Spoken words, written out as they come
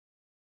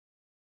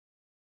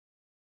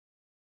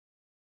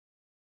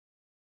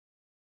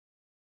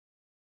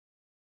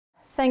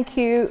Thank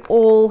you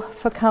all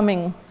for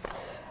coming.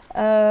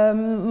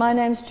 My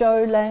name's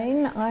Jo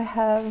Lane. I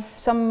have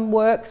some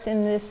works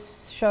in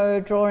this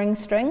show, Drawing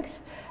Strength.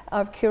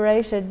 I've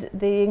curated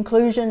the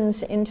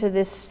inclusions into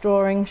this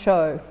drawing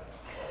show.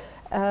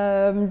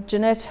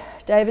 Jeanette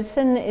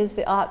Davidson is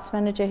the arts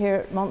manager here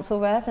at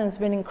Montsalvat and has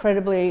been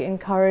incredibly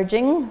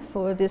encouraging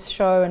for this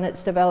show and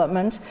its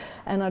development.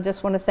 And I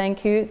just want to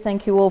thank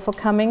you all for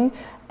coming,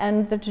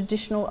 and the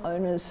traditional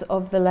owners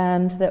of the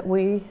land that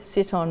we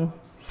sit on.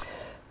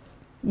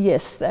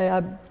 Yes,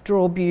 they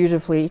draw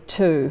beautifully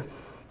too.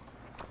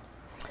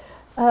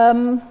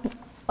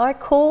 I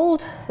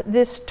called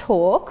this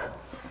talk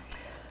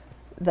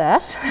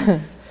that,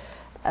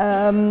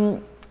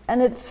 and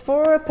it's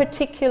for a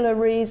particular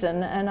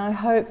reason, and I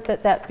hope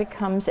that that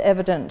becomes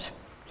evident.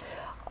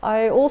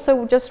 I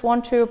also just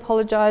want to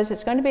apologise,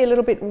 it's going to be a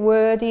little bit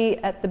wordy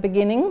at the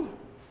beginning.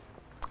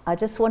 I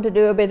just want to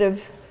do a bit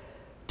of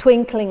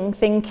twinkling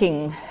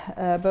thinking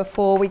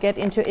before we get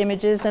into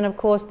images, and of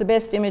course the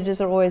best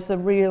images are always the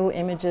real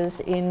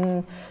images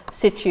in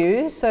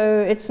situ,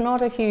 so it's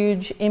not a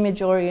huge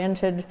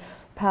image-oriented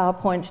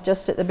PowerPoint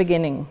just at the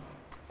beginning.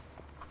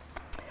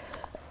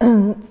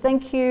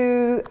 Thank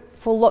you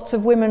for lots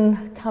of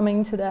women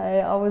coming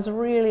today. I was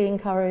really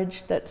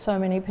encouraged that so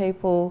many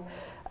people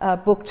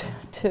booked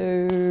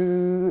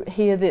to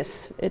hear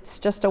this. It's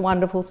just a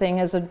wonderful thing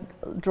as a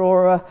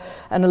drawer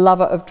and a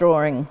lover of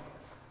drawing.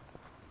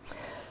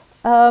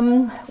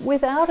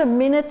 Without a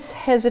minute's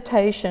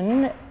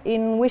hesitation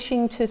in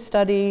wishing to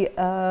study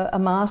a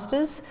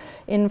master's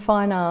in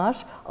fine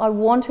art, I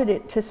wanted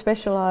it to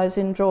specialise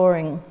in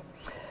drawing.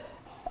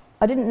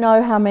 I didn't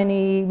know how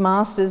many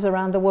masters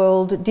around the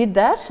world did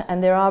that,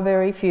 and there are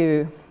very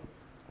few.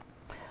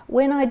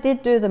 When I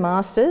did do the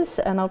masters,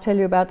 and I'll tell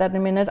you about that in a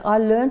minute, I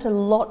learnt a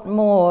lot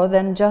more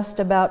than just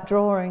about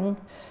drawing.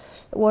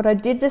 What I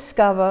did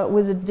discover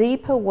was a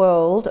deeper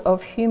world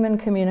of human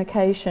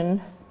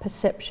communication,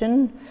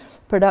 perception,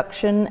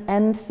 production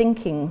and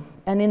thinking.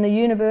 And in the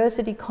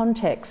university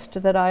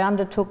context that I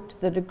undertook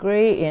the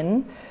degree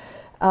in,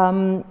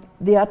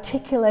 the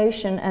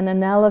articulation and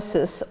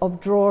analysis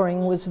of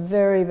drawing was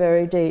very,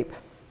 very deep.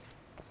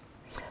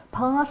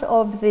 Part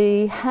of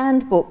the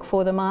handbook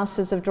for the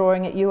Masters of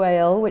Drawing at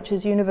UAL, which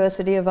is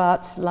University of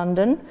Arts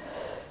London,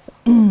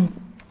 and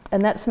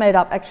that's made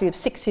up actually of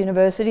 6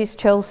 universities: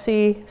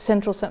 Chelsea,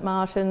 Central St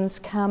Martin's,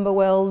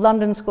 Camberwell,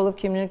 London School of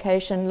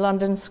Communication,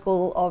 London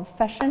School of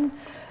Fashion,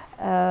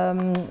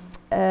 and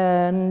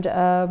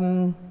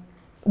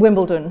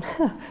Wimbledon,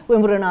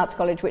 Wimbledon Arts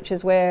College, which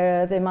is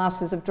where the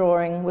Masters of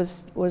Drawing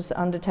was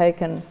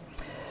undertaken.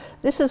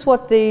 This is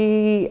what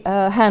the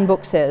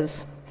handbook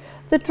says.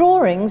 The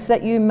drawings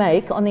that you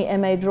make on the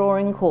MA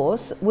Drawing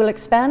course will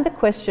expand the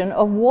question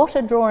of what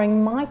a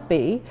drawing might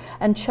be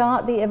and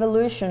chart the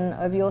evolution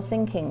of your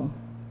thinking.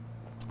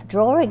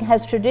 Drawing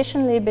has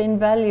traditionally been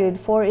valued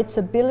for its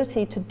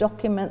ability to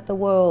document the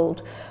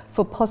world,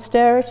 for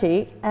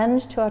posterity,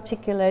 and to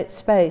articulate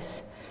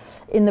space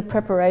in the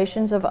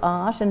preparations of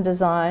art and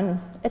design,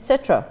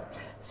 etc.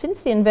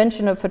 Since the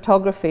invention of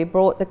photography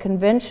brought the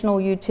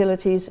conventional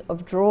utilities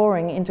of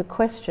drawing into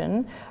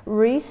question,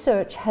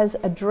 research has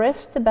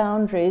addressed the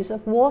boundaries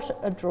of what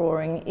a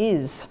drawing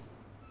is.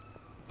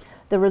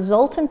 The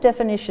resultant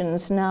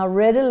definitions now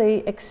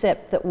readily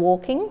accept that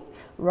walking,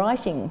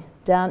 writing,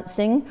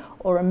 dancing,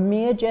 or a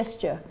mere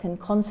gesture can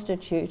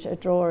constitute a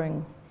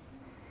drawing.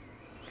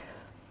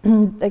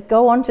 They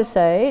go on to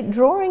say,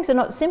 drawings are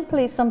not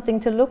simply something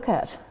to look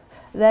at.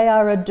 They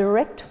are a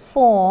direct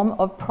form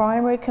of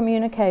primary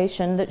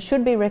communication that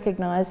should be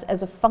recognised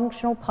as a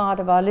functional part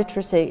of our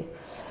literacy.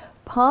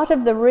 Part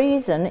of the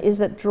reason is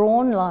that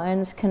drawn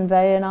lines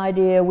convey an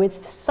idea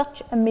with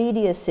such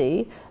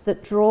immediacy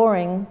that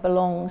drawing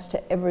belongs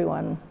to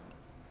everyone.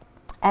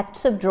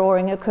 Acts of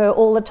drawing occur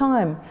all the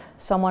time.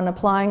 Someone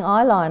applying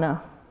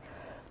eyeliner,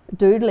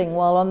 doodling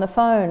while on the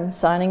phone,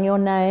 signing your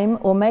name,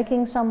 or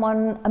making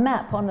someone a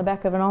map on the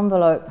back of an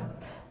envelope.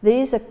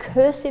 These are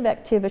cursive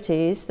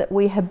activities that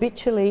we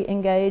habitually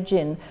engage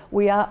in.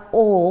 We are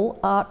all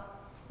art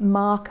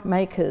mark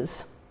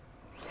makers.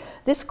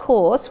 This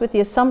course, with the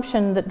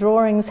assumption that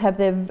drawings have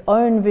their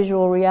own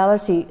visual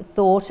reality,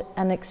 thought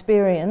and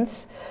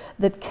experience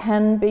that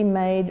can be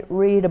made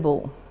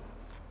readable.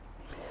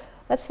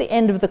 That's the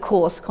end of the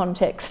course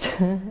context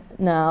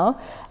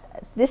now.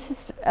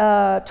 This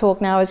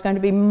talk now is going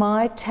to be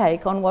my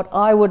take on what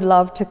I would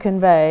love to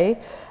convey.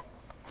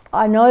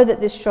 I know that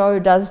this show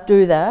does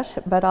do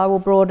that, but I will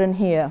broaden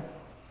here.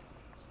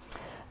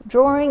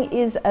 Drawing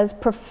is as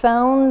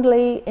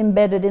profoundly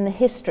embedded in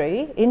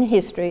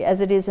history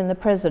as it is in the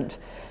present.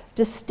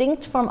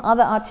 Distinct from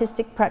other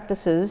artistic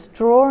practices,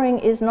 drawing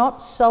is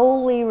not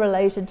solely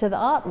related to the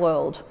art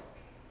world,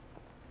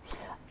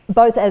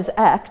 both as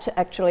act,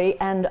 actually,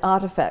 and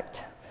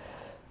artifact,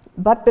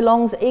 but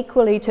belongs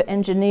equally to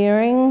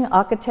engineering,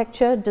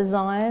 architecture,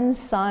 design,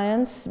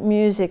 science,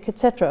 music,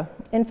 etc.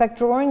 In fact,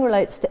 drawing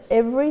relates to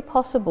every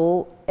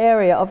possible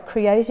area of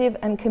creative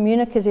and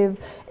communicative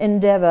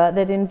endeavour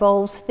that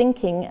involves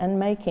thinking and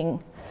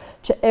making.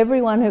 to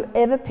everyone who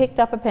ever picked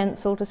up a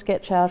pencil to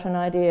sketch out an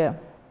idea.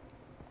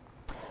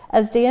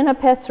 As Deanna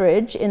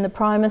Petheridge in The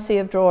Primacy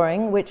of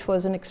Drawing, which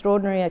was an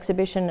extraordinary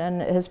exhibition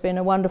and has been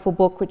a wonderful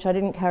book which I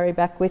didn't carry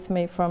back with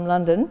me from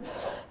London,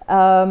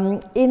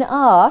 in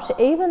art,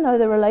 even though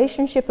the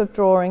relationship of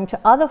drawing to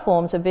other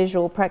forms of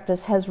visual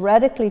practice has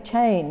radically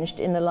changed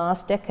in the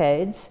last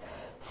decades,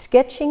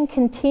 sketching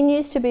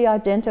continues to be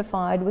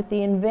identified with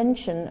the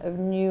invention of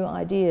new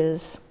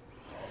ideas,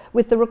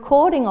 with the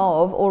recording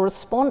of or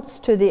response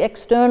to the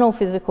external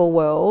physical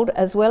world,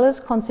 as well as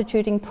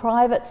constituting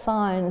private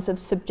signs of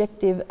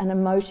subjective and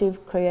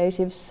emotive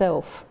creative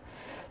self.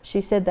 She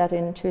said that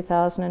in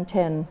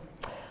 2010.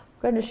 I'm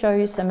going to show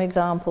you some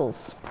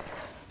examples.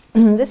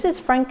 This is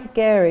Frank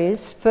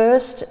Gehry's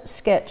first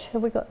sketch.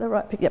 Have we got the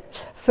right picture? Yep.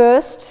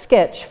 First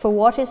sketch for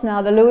what is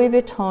now the Louis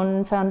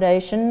Vuitton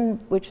Foundation,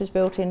 which was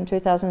built in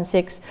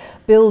 2006,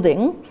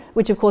 building,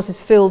 which of course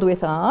is filled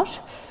with art.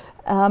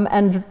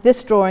 And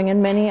this drawing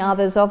and many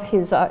others of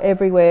his are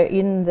everywhere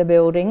in the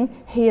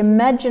building. He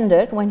imagined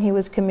it when he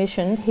was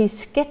commissioned, he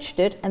sketched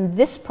it, and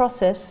this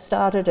process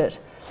started it.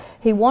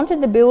 He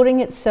wanted the building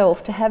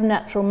itself to have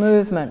natural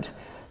movement.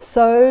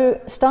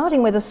 So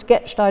starting with a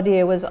sketched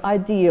idea was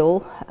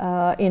ideal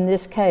in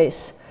this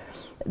case.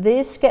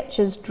 These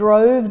sketches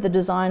drove the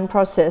design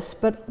process,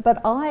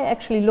 but I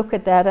actually look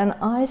at that and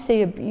I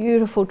see a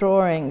beautiful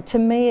drawing. To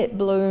me it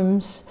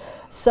blooms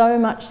so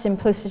much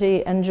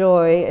simplicity and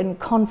joy and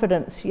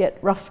confidence, yet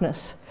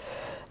roughness.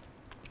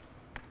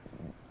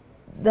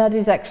 That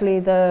is actually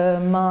the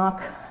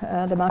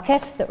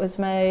maquette that was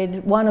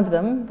made, one of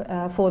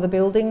them, for the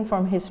building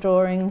from his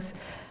drawings.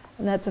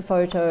 And that's a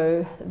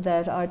photo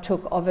that I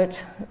took of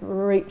it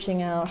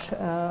reaching out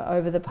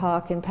over the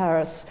park in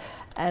Paris.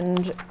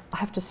 And I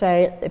have to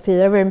say, if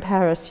you're ever in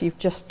Paris, you've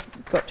just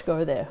got to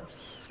go there.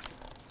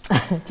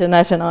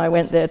 Jeanette and I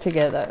went there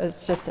together.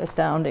 It's just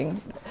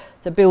astounding.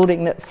 It's a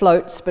building that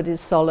floats but is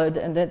solid,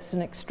 and it's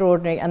an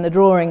extraordinary, and the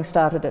drawing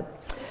started it.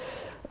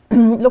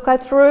 Look, I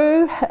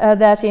threw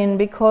that in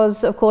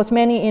because, of course,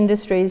 many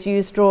industries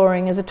use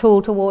drawing as a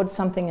tool towards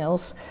something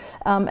else,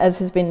 as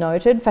has been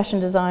noted: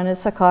 fashion designers,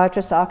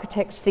 psychiatrists,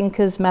 architects,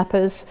 thinkers,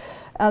 mappers.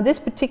 This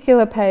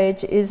particular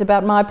page is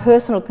about my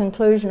personal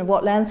conclusion of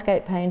what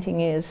landscape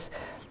painting is.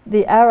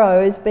 The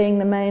arrows being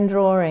the main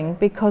drawing,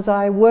 because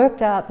I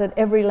worked out that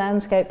every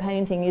landscape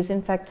painting is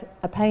in fact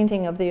a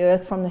painting of the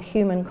earth from the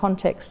human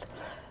context.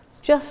 It's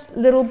just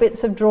little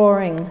bits of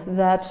drawing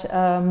that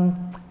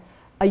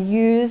are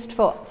used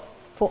for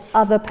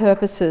other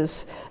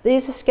purposes.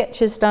 These are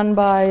sketches done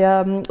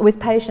by, with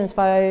patients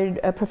by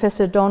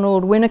Professor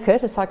Donald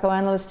Winnicott, a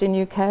psychoanalyst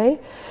in UK.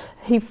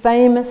 He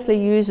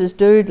famously uses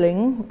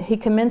doodling. He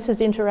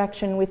commences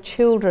interaction with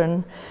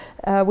children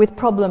with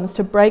problems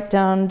to break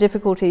down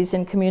difficulties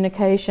in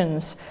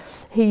communications.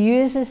 He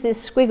uses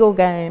this squiggle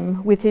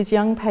game with his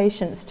young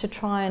patients to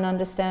try and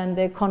understand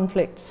their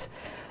conflicts.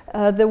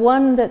 The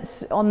one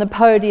that's on the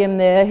podium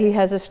there, he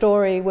has a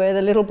story where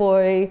the little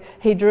boy,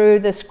 he drew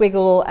the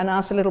squiggle and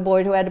asked the little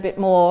boy to add a bit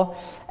more,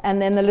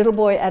 and then the little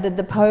boy added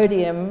the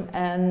podium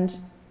and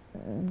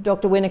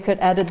Dr. Winnicott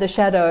added the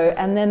shadow,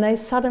 and then they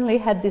suddenly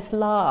had this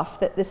laugh,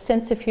 this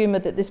sense of humour,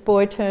 that this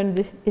boy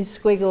turned his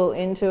squiggle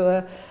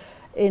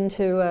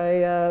into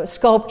a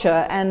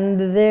sculpture,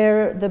 and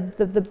there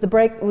the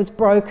break was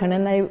broken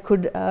and they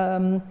could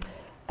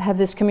have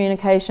this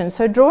communication.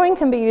 So drawing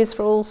can be used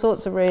for all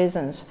sorts of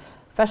reasons.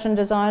 Fashion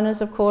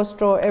designers, of course,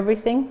 draw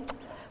everything.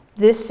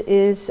 This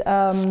is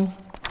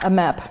a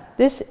map.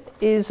 This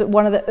is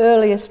one of the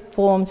earliest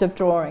forms of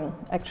drawing,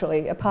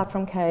 actually, apart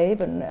from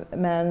cave and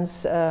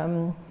man's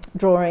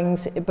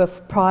drawings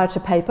prior to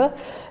paper.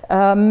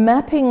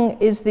 Mapping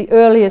is the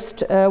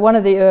earliest, one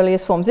of the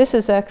earliest forms. This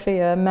is actually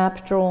a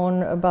map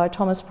drawn by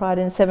Thomas Pride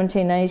in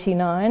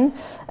 1789,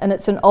 and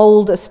it's an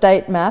old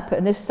estate map,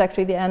 and this is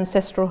actually the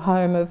ancestral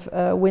home of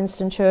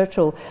Winston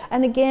Churchill.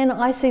 And again,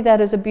 I see that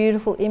as a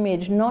beautiful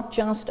image, not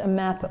just a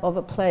map of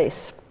a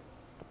place.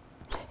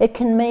 It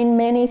can mean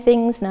many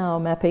things now,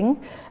 mapping.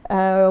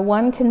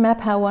 One can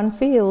map how one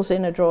feels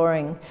in a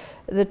drawing.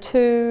 The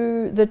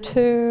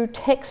two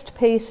text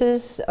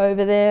pieces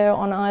over there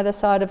on either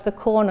side of the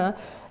corner,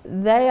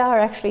 they are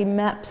actually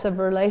maps of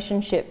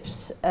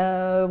relationships.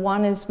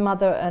 One is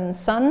mother and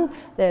son.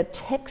 They're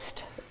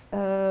text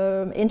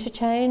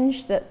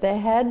interchange that they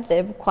had.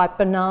 They're quite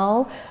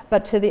banal,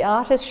 but to the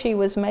artist she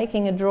was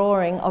making a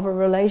drawing of a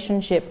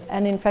relationship,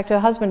 and in fact her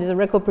husband is a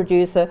record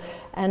producer,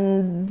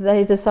 and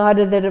they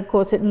decided that of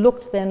course it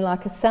looked then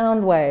like a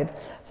sound wave.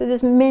 So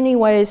there's many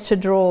ways to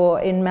draw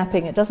in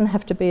mapping. It doesn't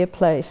have to be a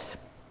place.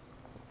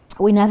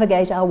 We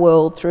navigate our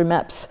world through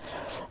maps.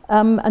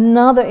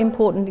 Another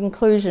important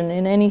inclusion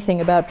in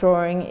anything about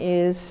drawing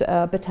is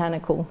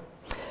botanical.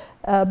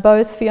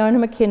 Both Fiona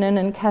McKinnon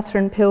and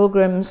Catherine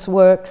Pilgrim's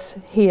works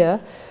here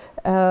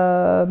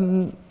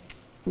had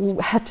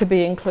to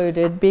be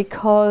included,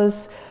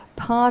 because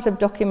part of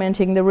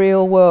documenting the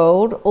real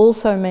world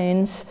also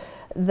means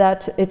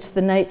that it's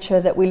the nature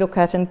that we look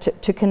at and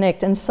to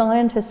connect. And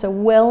scientists are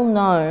well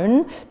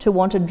known to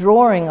want a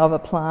drawing of a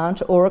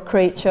plant or a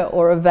creature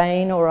or a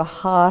vein or a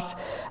heart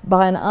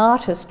by an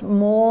artist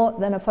more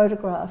than a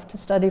photograph to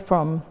study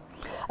from.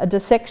 A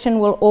dissection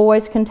will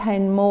always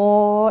contain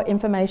more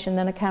information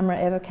than a camera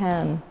ever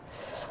can.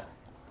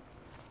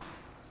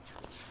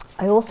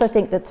 I also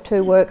think that the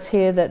two works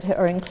here that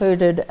are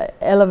included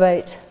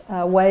elevate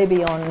way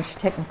beyond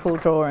technical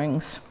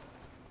drawings.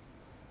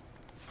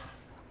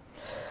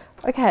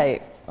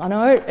 Okay, I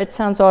know it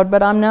sounds odd,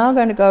 but I'm now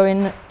going to go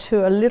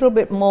into a little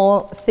bit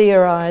more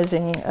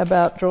theorizing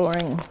about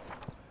drawing.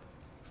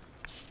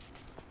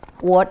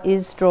 What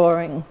is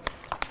drawing?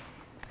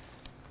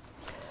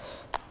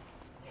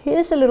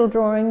 Here's a little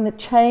drawing that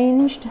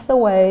changed the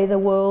way the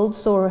world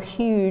saw a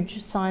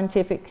huge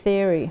scientific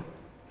theory.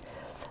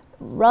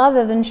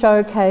 Rather than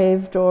show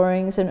cave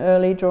drawings and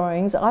early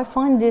drawings, I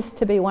find this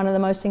to be one of the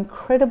most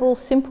incredible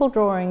simple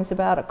drawings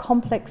about a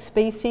complex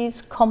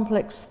species,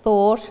 complex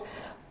thought,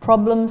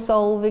 problem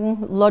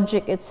solving,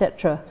 logic,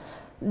 etc.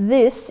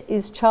 This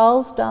is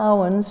Charles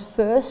Darwin's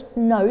first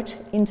note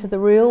into the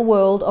real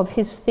world of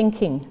his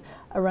thinking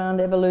around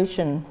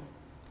evolution.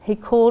 He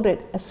called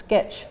it a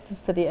sketch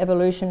for the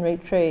evolutionary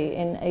tree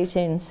in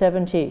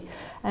 1870,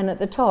 and at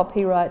the top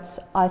he writes,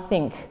 "I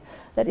think."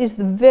 That is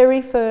the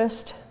very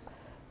first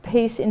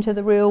piece into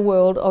the real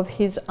world of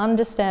his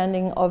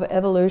understanding of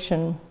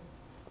evolution.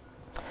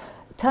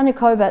 Tanya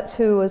Kovacs,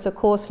 who was a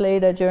course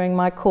leader during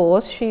my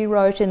course, she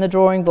wrote in the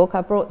drawing book,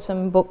 I brought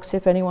some books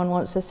if anyone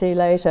wants to see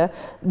later,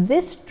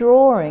 this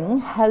drawing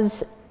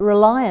has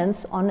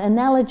reliance on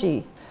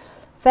analogy.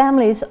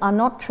 Families are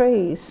not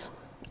trees,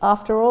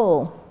 after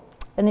all,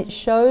 and it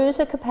shows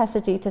a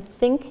capacity to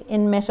think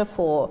in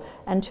metaphor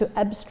and to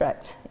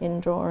abstract in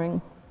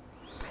drawing.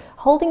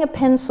 Holding a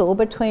pencil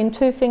between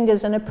two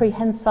fingers and a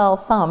prehensile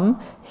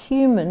thumb,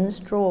 humans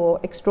draw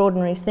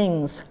extraordinary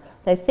things.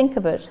 They think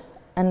of it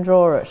and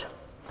draw it.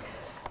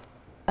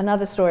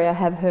 Another story I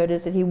have heard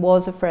is that he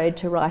was afraid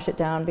to write it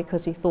down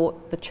because he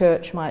thought the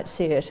church might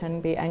see it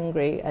and be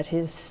angry at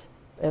his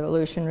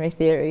evolutionary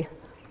theory,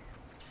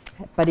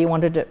 but he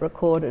wanted it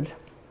recorded.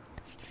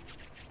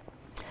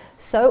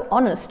 So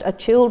honest are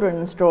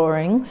children's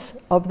drawings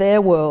of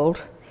their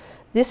world.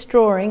 This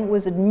drawing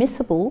was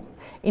admissible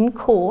in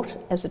court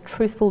as a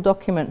truthful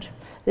document.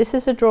 This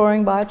is a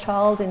drawing by a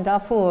child in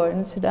Darfur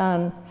in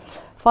Sudan.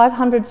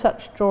 500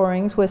 such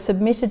drawings were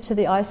submitted to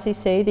the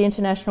ICC, the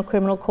International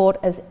Criminal Court,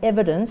 as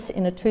evidence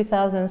in a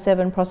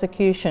 2007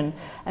 prosecution.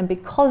 And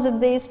because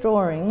of these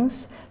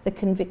drawings, the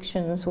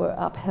convictions were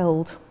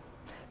upheld.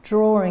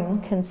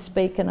 Drawing can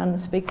speak an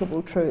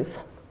unspeakable truth.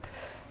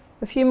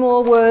 A few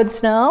more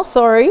words now,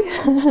 sorry.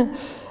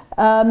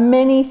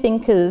 Many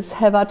thinkers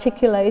have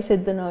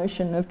articulated the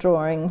notion of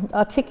drawing,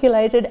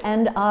 articulated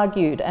and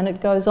argued, and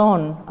it goes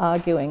on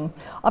arguing.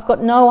 I've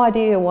got no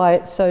idea why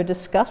it's so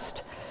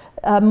discussed.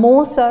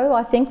 More so,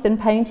 I think, than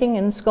painting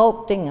and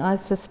sculpting, I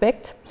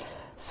suspect.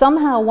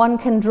 Somehow one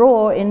can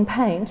draw in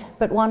paint,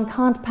 but one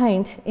can't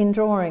paint in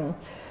drawing.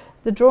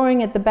 The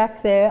drawing at the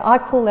back there, I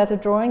call that a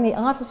drawing. The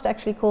artist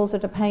actually calls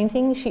it a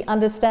painting. She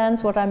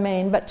understands what I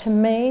mean, but to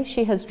me,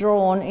 she has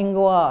drawn in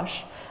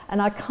gouache.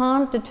 And I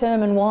can't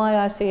determine why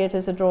I see it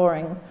as a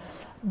drawing,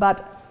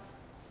 but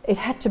it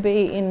had to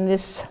be in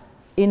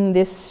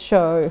this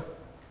show.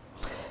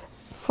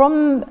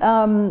 From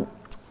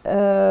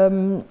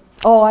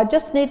oh, I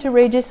just need to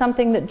read you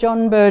something that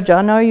John Berger,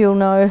 I know you'll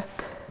know,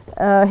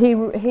 he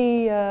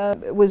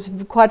was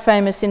quite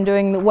famous in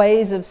doing The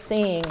Ways of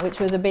Seeing, which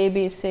was a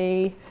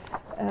BBC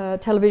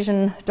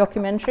television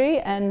documentary,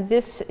 and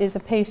this is a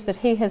piece that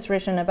he has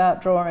written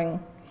about drawing.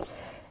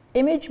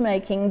 Image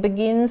making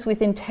begins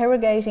with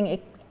interrogating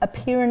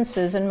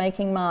appearances and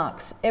making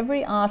marks.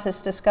 Every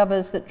artist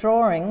discovers that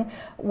drawing,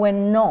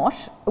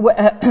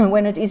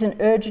 when it is an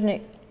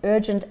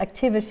urgent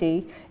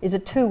activity, is a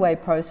two-way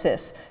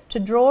process. To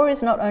draw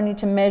is not only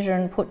to measure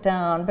and put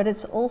down, but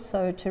it's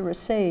also to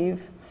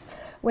receive.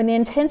 When the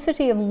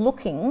intensity of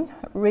looking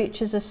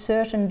reaches a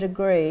certain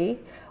degree,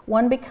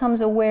 one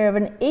becomes aware of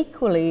an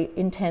equally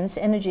intense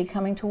energy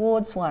coming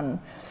towards one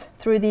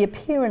through the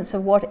appearance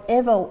of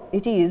whatever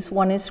it is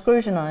one is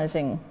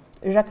scrutinizing.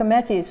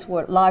 Giacometti's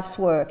life's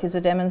work is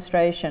a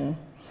demonstration.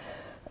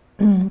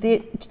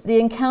 The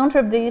encounter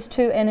of these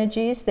two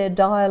energies, their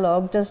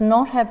dialogue, does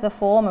not have the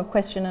form of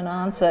question and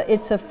answer.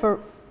 It's a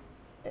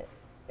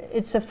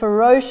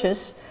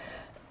ferocious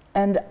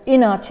and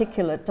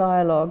inarticulate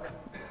dialogue.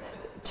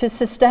 To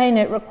sustain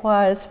it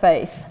requires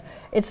faith.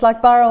 It's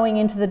like burrowing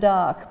into the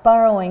dark,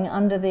 burrowing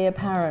under the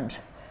apparent.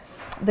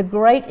 The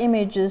great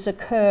images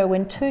occur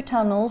when two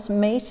tunnels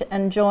meet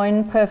and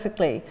join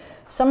perfectly.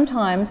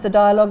 Sometimes the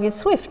dialogue is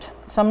swift,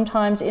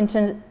 sometimes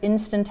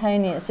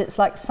instantaneous. It's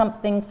like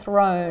something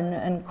thrown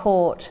and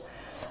caught.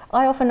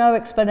 I offer no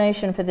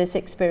explanation for this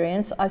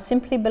experience. I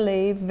simply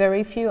believe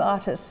very few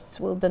artists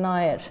will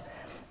deny it.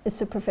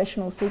 It's a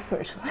professional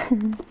secret.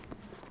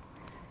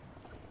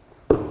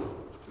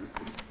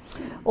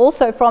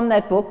 Also from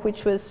that book,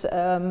 which was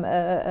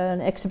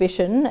an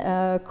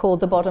exhibition called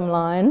The Bottom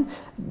Line,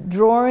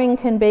 drawing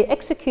can be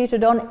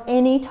executed on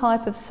any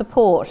type of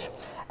support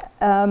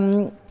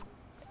that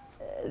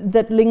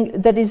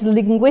is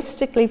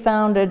linguistically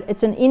founded.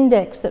 It's an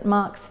index that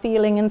marks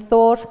feeling and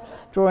thought.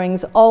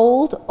 Drawing's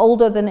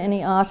older than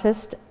any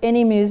artist,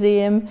 any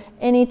museum,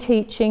 any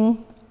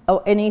teaching,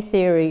 or any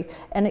theory.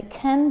 And it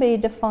can be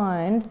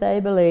defined, they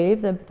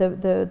believe,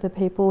 the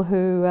people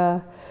who,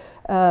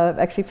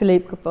 actually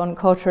Philippe von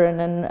Cotteren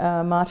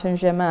and Martin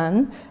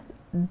Germain,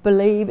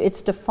 believe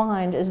it's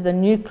defined as the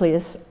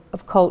nucleus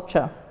of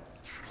culture.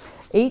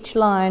 Each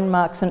line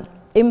marks an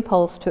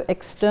impulse to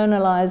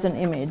externalize an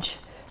image,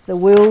 the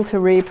will to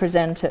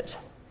represent it.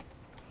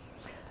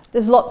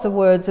 There's lots of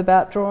words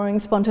about drawing: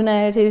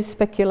 spontaneity,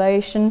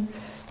 speculation.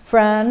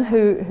 Fran,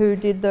 who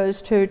did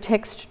those two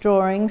text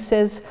drawings,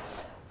 says,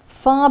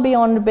 far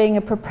beyond being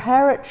a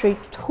preparatory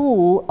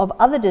tool of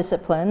other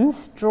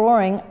disciplines,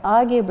 drawing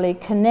arguably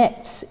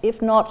connects,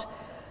 if not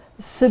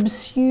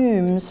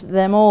subsumes,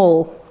 them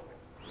all.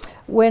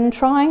 When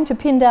trying to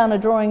pin down a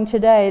drawing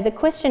today, the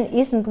question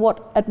isn't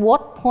at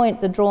what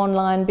point the drawn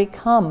line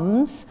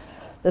becomes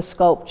the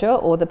sculpture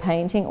or the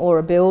painting or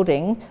a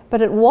building,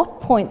 but at what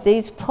point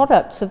these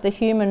products of the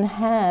human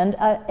hand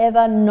are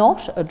ever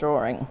not a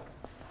drawing.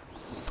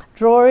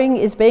 Drawing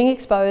is being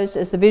exposed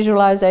as the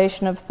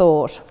visualization of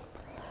thought.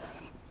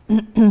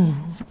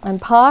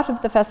 And part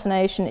of the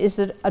fascination is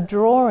that a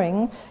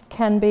drawing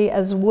can be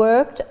as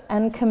worked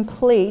and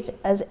complete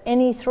as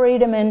any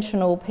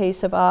three-dimensional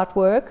piece of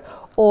artwork,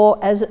 or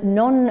as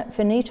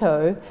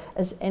non-finito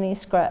as any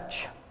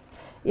scratch.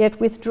 Yet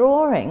with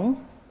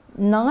drawing,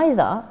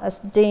 neither is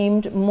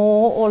deemed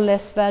more or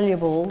less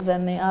valuable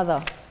than the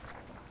other.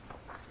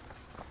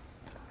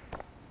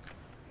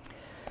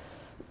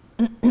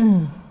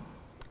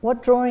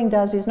 What drawing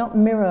does is not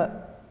mirror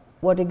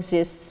what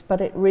exists,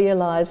 but it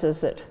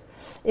realizes it.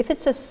 If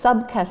it's a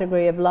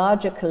subcategory of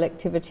larger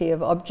collectivity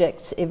of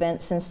objects,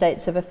 events and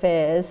states of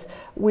affairs,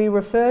 we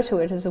refer to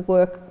it as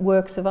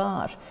works of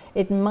art.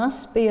 It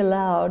must be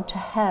allowed to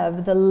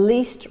have the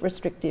least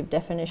restrictive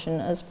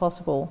definition as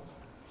possible.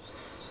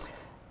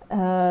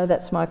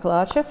 That's Michael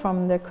Archer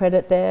from the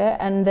credit there.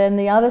 And then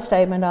the other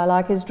statement I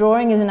like is,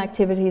 drawing is an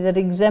activity that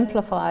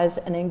exemplifies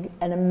an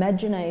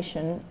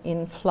imagination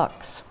in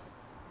flux.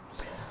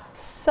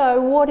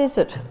 So what is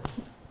it?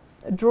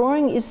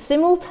 Drawing is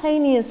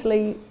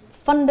simultaneously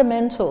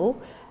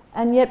fundamental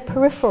and yet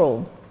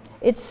peripheral.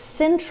 It's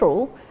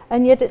central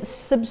and yet it's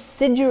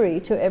subsidiary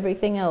to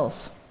everything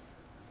else.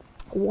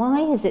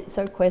 Why is it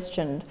so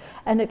questioned?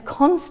 And it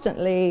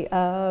constantly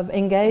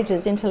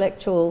engages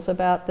intellectuals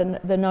about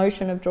the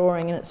notion of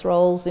drawing and its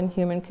roles in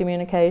human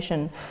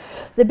communication.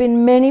 There have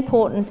been many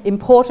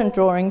important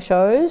drawing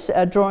shows.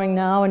 Drawing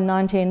Now in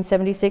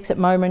 1976 at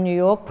MoMA, New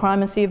York,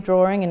 Primacy of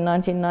Drawing in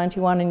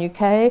 1991 in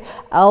UK,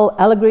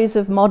 Allegories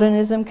of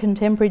Modernism,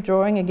 Contemporary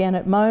Drawing, again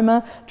at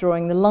MoMA,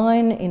 Drawing the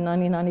Line in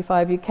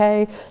 1995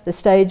 UK, The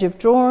Stage of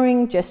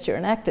Drawing, Gesture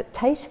and Act at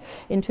Tate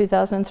in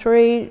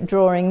 2003,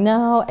 Drawing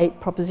Now, 8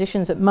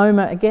 Propositions at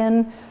MoMA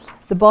again,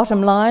 The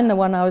Bottom Line, the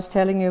one I was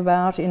telling you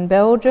about in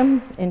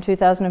Belgium in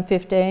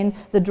 2015,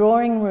 The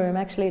Drawing Room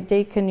actually at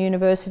Deakin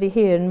University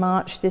here in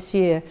March this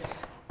year.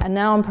 And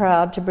now I'm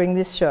proud to bring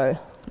this show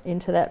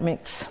into that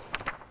mix.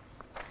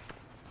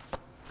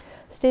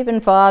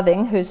 Stephen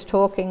Farthing, who's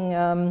talking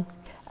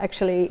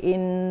actually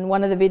in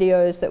one of the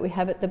videos that we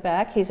have at the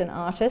back, he's an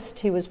artist.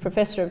 He was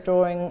Professor of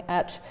Drawing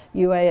at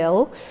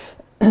UAL.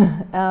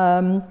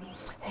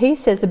 He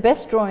says the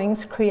best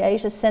drawings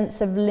create a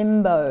sense of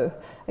limbo,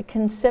 a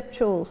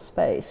conceptual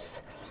space,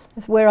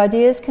 where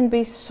ideas can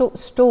be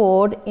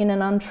stored in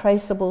an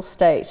untraceable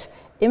state,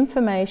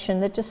 information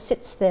that just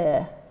sits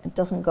there and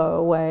doesn't go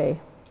away.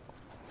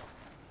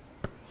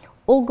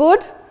 All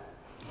good?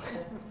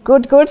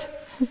 Good, good.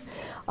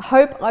 I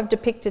hope I've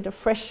depicted a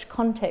fresh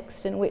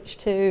context in which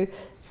to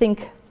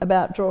think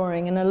about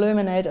drawing and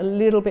illuminate a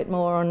little bit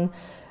more on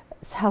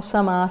how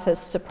some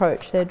artists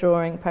approach their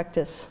drawing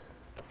practice.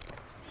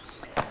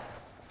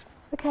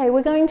 Okay,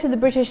 we're going to the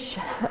British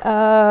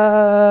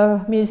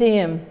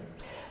Museum.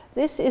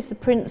 This is the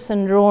Prints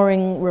and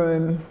Drawing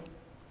Room.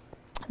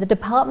 The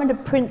Department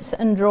of Prints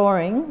and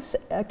Drawings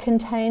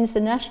contains the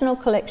National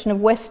Collection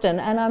of Western,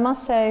 and I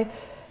must say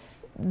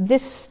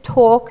this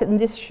talk and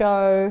this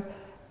show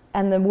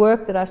and the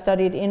work that I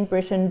studied in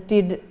Britain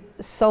did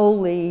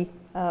solely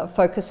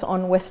focus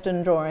on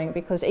Western drawing,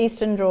 because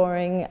Eastern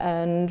drawing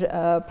and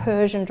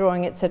Persian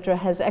drawing, etc.,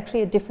 has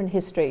actually a different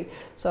history.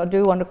 So I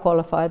do want to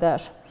qualify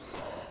that.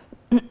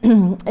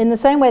 In the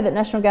same way that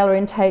National Gallery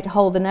and Tate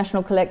hold the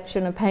National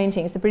Collection of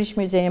Paintings, the British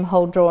Museum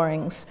hold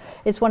drawings.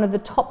 It's one of the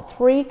top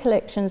 3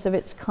 collections of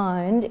its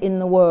kind in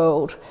the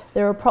world.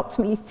 There are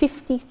approximately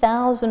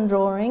 50,000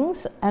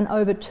 drawings and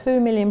over 2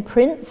 million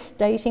prints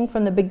dating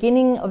from the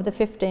beginning of the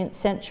 15th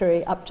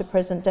century up to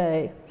present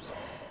day.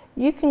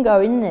 You can go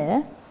in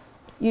there,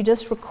 you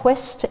just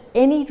request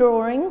any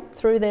drawing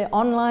through their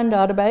online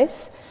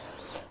database,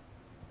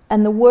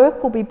 and the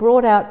work will be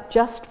brought out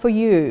just for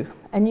you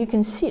and you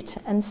can sit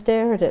and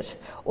stare at it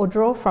or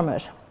draw from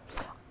it.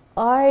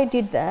 I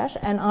did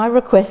that, and I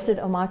requested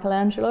a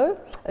Michelangelo,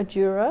 a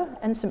Dürer,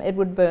 and some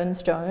Edward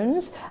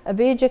Burne-Jones, a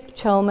Vijay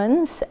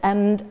Chalmers,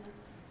 and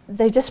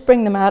they just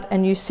bring them out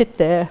and you sit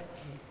there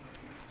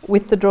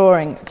with the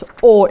drawing. It's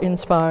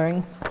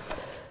awe-inspiring.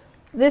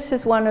 This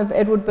is one of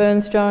Edward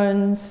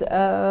Burne-Jones'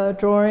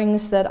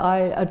 drawings that I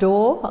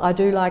adore. I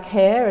do like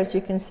hair, as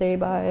you can see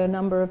by a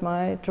number of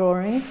my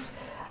drawings.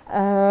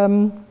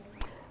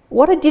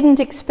 What I didn't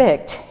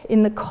expect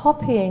in the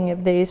copying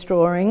of these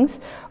drawings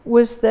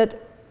was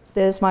that,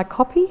 there's my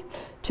copy,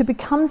 to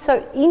become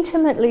so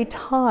intimately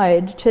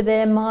tied to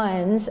their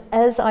minds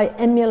as I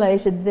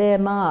emulated their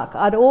mark.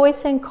 I'd always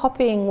seen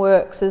copying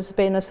works as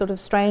being a sort of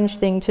strange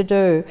thing to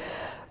do,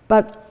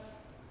 but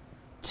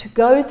to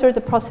go through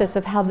the process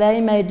of how they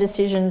made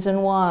decisions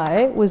and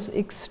why was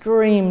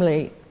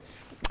extremely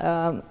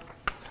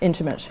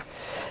intimate.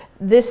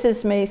 This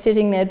is me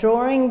sitting there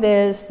drawing.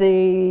 There's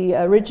the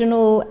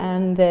original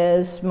and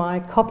there's my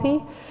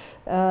copy.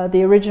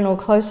 The original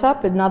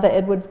close-up, another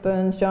Edward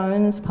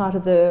Burne-Jones, part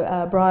of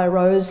the Briar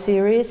Rose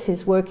series,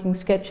 his working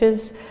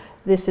sketches.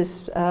 This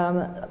is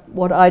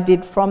what I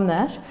did from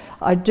that.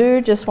 I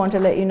do just want to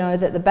let you know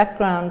that the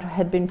background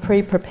had been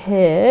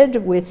pre-prepared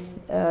with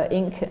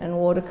ink and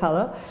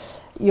watercolour.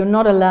 You're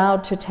not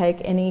allowed to take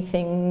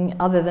anything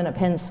other than a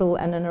pencil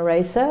and an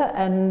eraser,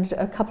 and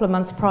a couple of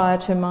months prior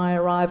to my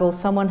arrival,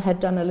 someone had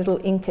done a little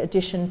ink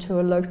addition to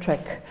a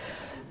Lautrec.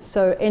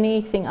 So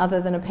anything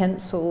other than a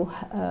pencil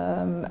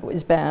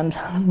is banned.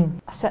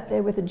 I sat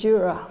there with a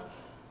Dürer,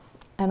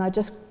 and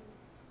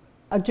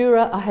a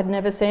Dürer I had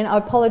never seen. I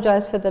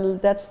apologise for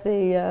that's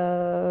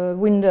the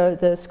window,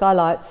 the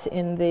skylights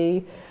in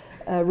the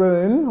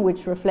room,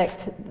 which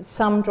reflect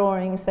some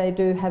drawings. They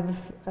do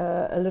have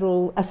a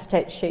little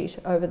acetate sheet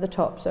over the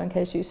top, so in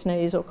case you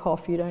sneeze or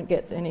cough, you don't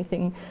get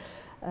anything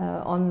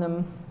on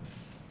them.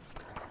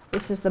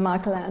 This is the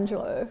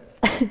Michelangelo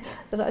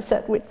that I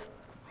sat with.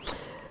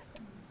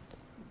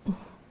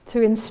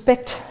 To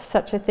inspect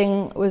such a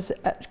thing was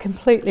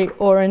completely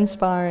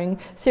awe-inspiring.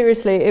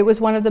 Seriously, it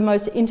was one of the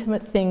most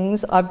intimate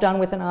things I've done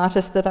with an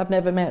artist that I've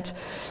never met,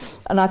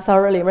 and I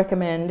thoroughly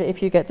recommend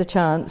if you get the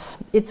chance.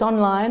 It's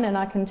online, and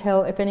I can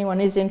tell if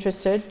anyone is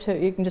interested,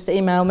 you can just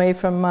email me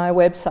from my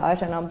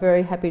website, and I'm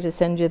very happy to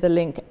send you the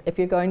link if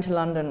you're going to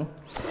London.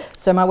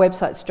 So my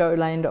website's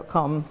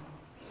joelane.com.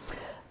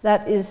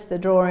 That is the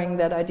drawing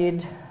that I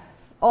did.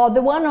 Oh,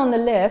 the one on the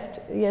left,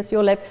 yes,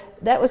 your left,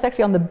 that was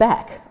actually on the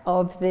back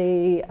of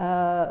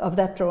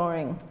that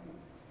drawing.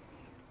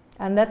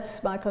 And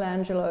that's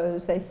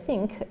Michelangelo's, they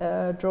think,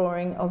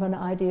 drawing of an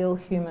ideal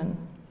human.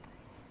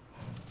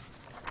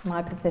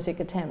 My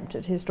pathetic attempt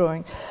at his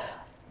drawing.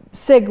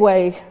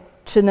 Segue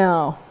to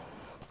now,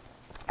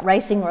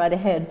 racing right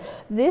ahead.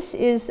 This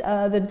is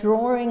the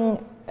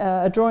drawing,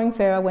 a drawing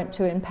fair I went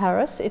to in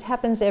Paris. It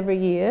happens every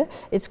year.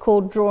 It's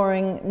called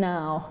Drawing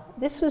Now.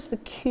 This was the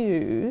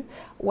queue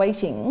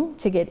waiting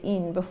to get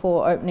in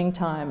before opening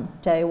time,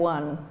 day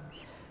one.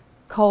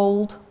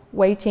 Cold,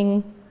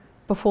 waiting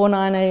before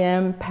 9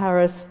 AM,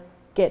 Paris,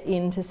 get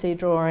in to see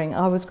drawing.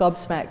 I was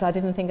gobsmacked. I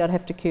didn't think I'd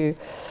have to queue.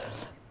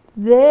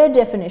 Their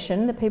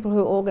definition, the people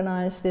who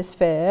organised this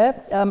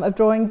fair, of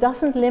drawing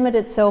doesn't limit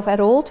itself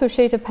at all to a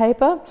sheet of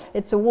paper.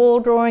 It's a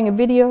wall drawing, a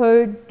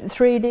video,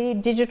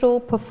 3D, digital,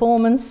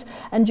 performance,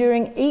 and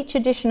during each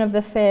edition of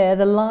the fair,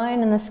 the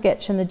line and the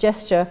sketch and the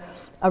gesture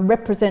are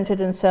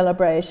represented and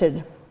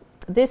celebrated.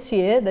 This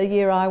year, the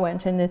year I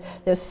went in, there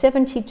were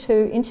 72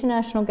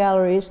 international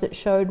galleries that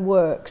showed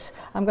works.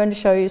 I'm going to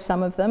show you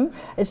some of them.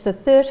 It's the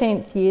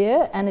 13th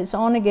year, and it's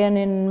on again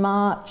in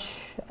March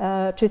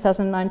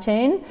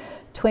 2019,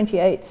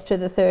 28th to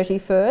the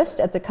 31st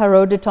at the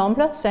Carreau du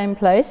Temple, same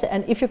place.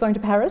 And if you're going to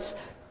Paris,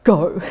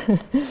 go.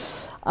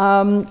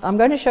 I'm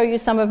going to show you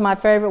some of my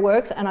favourite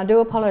works, and I do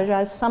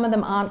apologise, some of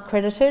them aren't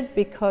credited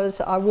because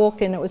I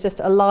walked in, it was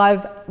just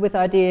alive with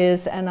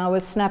ideas, and I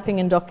was snapping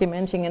and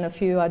documenting, and a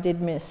few I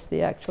did miss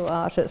the actual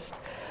artist.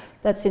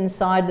 That's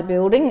inside the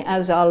building,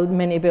 as are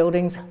many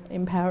buildings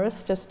in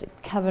Paris, just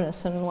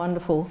cavernous and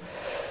wonderful.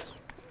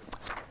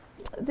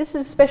 This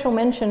is a special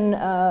mention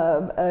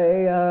of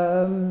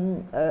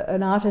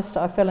an artist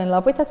I fell in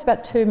love with. That's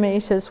about 2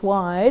 meters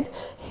wide.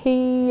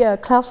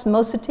 Klaus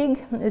Mosetig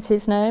is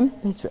his name,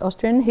 he's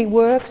Austrian.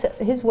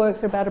 His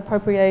works are about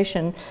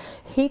appropriation.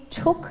 He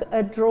took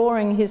a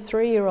drawing his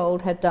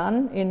 3-year-old had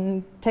done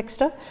in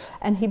texture,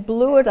 and he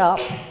blew it up,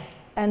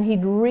 and he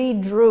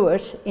redrew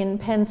it in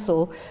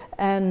pencil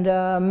and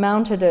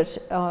mounted it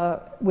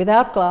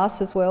without glass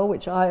as well,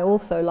 which I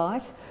also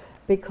like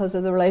because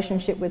of the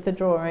relationship with the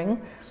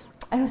drawing.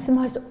 And it was the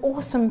most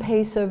awesome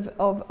piece of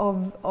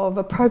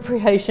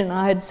appropriation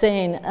I had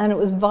seen, and it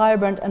was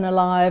vibrant and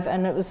alive,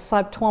 and it was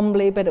Cyp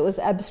Twombly, but it was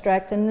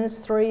abstract, and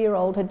this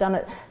 3-year-old had done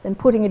it, then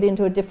putting it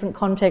into a different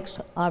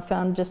context I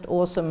found just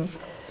awesome.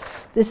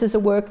 This is a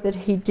work that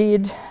he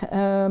did.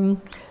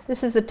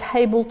 This is a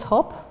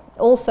tabletop,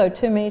 also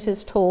 2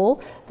 meters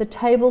tall, the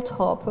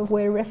tabletop of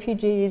where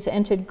refugees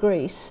entered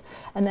Greece,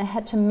 and they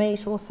had to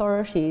meet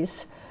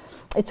authorities.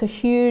 It's a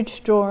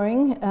huge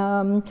drawing.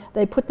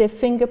 They put their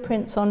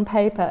fingerprints on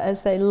paper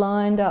as they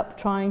lined up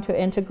trying to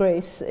enter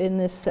Greece in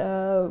this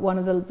one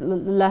of the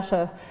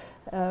latter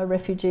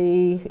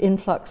refugee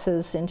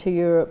influxes into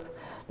Europe.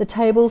 The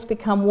tables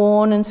become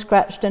worn and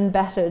scratched and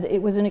battered.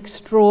 It was an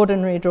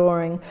extraordinary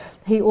drawing.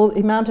 He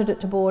mounted it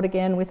to board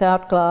again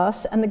without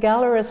glass, and the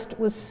gallerist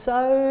was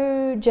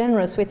so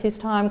generous with his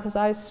time, because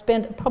I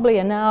spent probably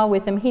an hour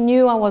with him. He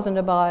knew I wasn't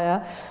a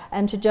buyer,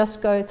 and to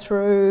just go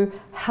through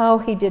how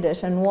he did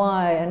it and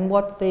why and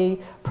what the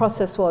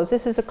process was.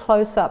 This is a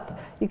close-up.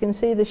 You can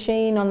see the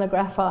sheen on the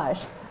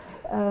graphite.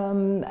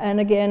 And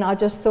again, I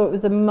just thought it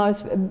was the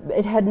most.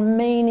 It had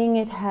meaning.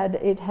 It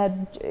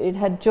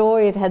had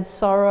joy. It had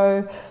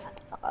sorrow.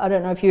 I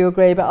don't know if you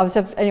agree, but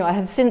anyway. I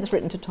have since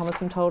written to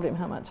Thomas and told him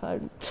how much I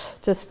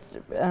just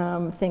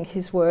think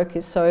his work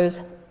is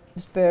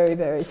very,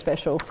 very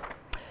special.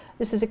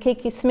 This is a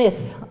Kiki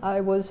Smith.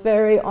 I was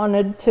very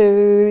honoured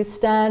to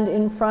stand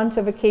in front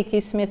of a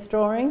Kiki Smith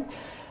drawing.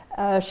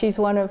 She's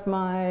one of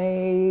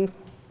my.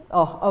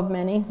 Of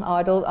many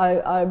idols.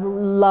 I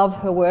love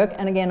her work,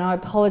 and again I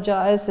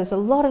apologise, there's a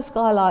lot of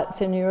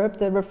skylights in Europe.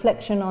 The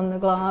reflection on the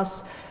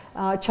glass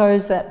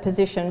chose that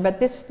position, but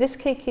this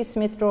Kiki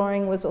Smith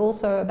drawing was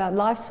also about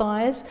life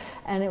size,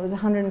 and it was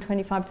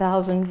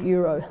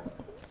 €125,000.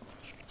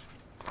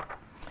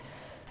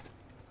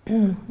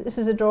 This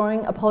is a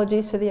drawing,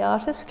 apologies to the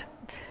artist.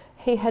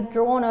 He had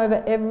drawn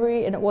over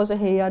every, and it was a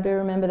he, I do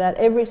remember that,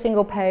 every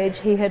single page.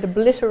 He had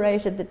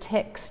obliterated the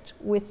text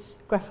with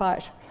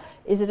graphite.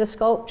 Is it a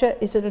sculpture?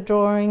 Is it a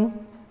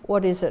drawing?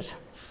 What is it?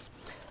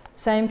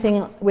 Same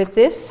thing with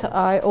this.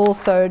 I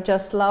also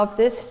just love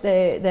this.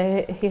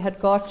 He had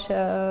got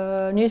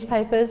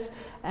newspapers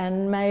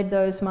and made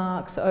those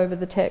marks over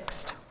the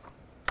text.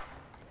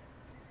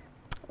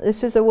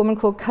 This is a woman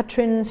called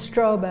Katrin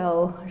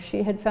Strobel.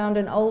 She had found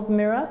an old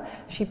mirror.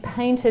 She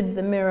painted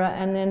the mirror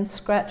and then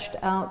scratched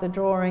out the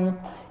drawing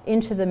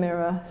into the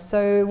mirror,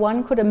 so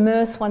one could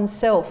immerse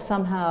oneself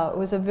somehow. It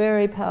was a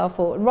very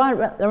powerful, it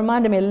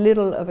reminded me a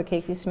little of a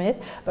Kiki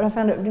Smith, but I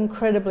found it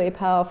incredibly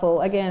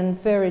powerful. Again,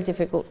 very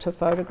difficult to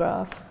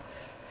photograph.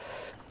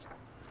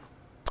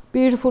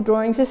 Beautiful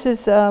drawings. This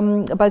is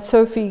by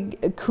Sophie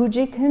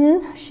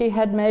Kujikin. She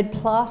had made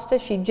plaster,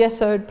 she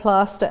gessoed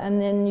plaster and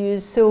then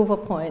used silver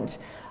point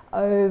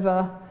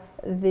over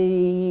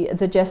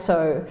the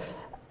gesso.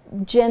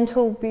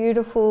 Gentle,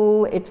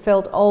 beautiful, it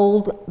felt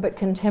old but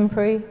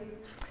contemporary.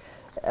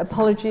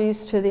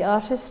 Apologies to the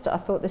artist. I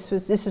thought this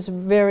is a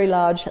very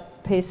large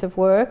piece of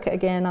work.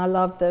 Again, I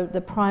love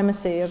the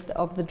primacy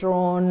of the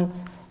drawn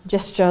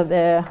gesture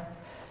there.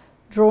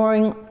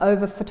 Drawing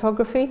over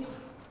photography.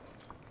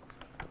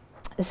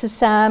 This is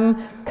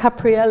Sam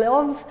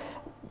Kaprielov.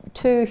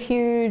 Two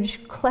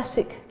huge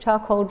classic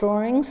charcoal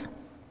drawings,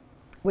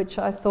 which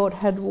I thought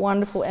had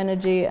wonderful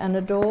energy and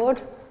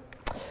adored.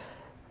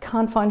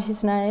 Can't find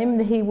his name.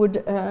 He would,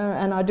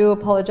 and I do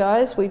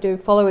apologise, we do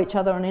follow each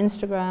other on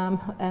Instagram,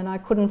 and I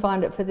couldn't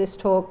find it for this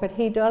talk, but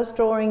he does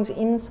drawings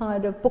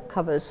inside of book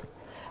covers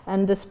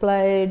and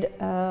displayed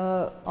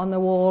on the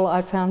wall.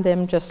 I found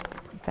them just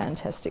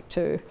fantastic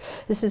too.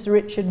 This is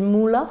Richard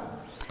Muller.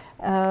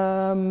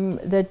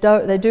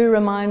 They do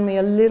remind me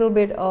a little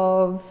bit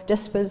of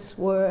Despa's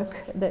work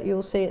that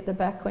you'll see at the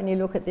back when you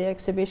look at the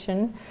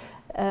exhibition.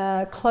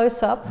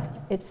 Close up,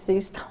 it's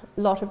these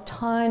lot of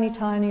tiny,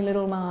 tiny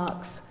little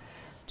marks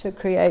to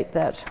create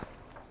that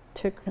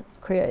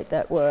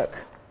work.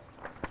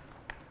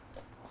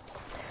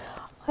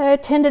 I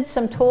attended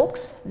some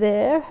talks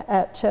there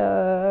at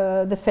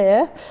the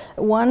fair,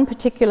 one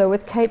particular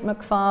with Kate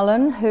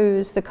McFarlane,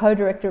 who's the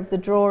co-director of the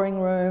Drawing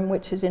Room,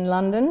 which is in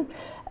London,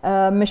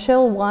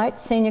 Michelle White,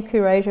 Senior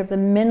Curator of the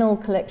Menil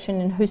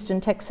Collection in Houston,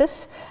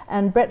 Texas,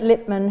 and Brett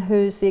Lipman,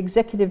 who's the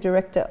Executive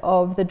Director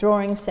of the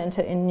Drawing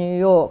Centre in New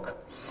York.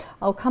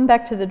 I'll come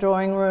back to the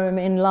Drawing Room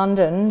in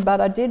London, but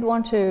I did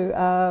want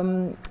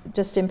to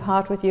just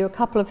impart with you a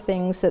couple of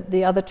things that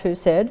the other two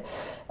said.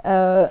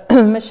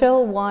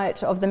 Michelle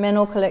White of the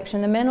Menil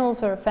Collection. The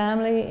Menils are a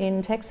family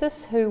in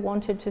Texas who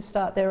wanted to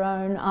start their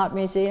own art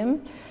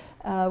museum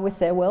with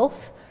their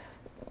wealth.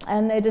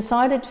 And they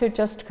decided to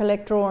just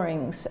collect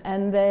drawings,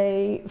 and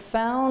they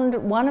found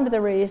one of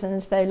the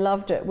reasons they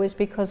loved it was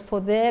because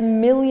for their $1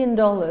 million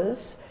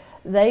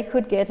they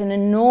could get an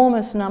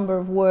enormous number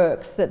of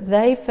works that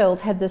they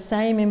felt had the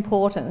same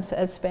importance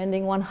as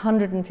spending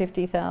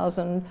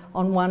 $150,000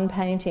 on one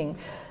painting.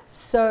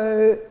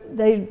 So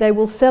they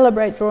will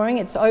celebrate drawing.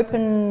 It's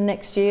open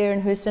next year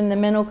in Houston, the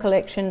Menil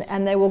Collection,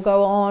 and they will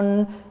go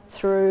on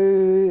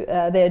through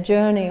their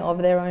journey of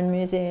their own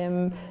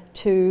museum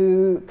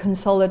to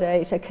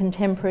consolidate a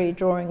contemporary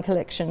drawing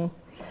collection.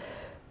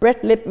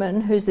 Brett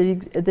Lipman, who's the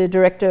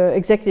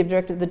executive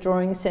director of the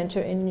Drawing Centre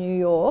in New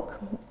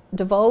York,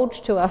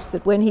 divulged to us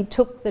that when he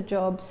took the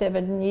job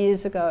 7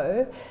 years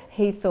ago,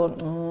 he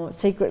thought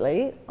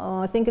secretly,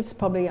 I think it's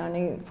probably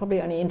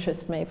only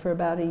interests me for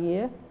about a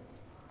year.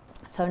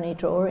 It's only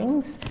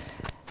drawings.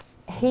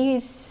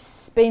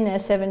 He's been there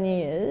 7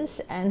 years,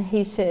 and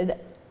he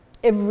said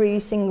every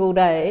single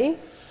day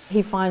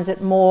he finds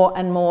it more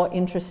and more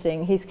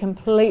interesting. He's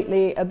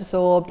completely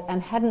absorbed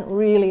and hadn't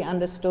really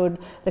understood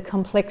the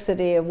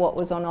complexity of what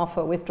was on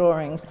offer with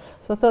drawings.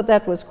 So I thought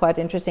that was quite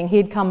interesting.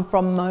 He'd come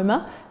from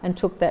MoMA and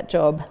took that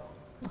job.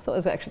 I thought it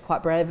was actually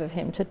quite brave of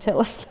him to tell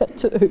us that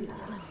too.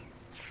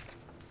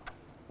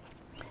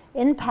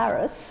 In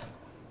Paris,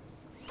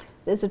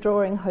 there's a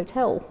drawing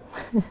hotel.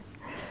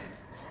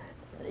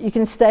 You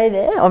can stay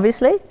there,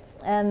 obviously.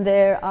 And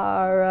there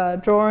are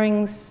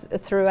drawings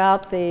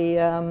throughout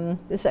the,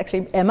 this is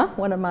actually Emma,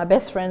 one of my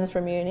best friends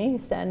from uni,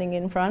 standing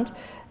in front,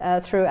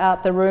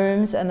 throughout the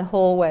rooms and the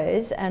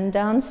hallways. And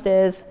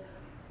downstairs,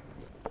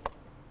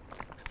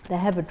 they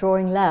have a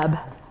drawing lab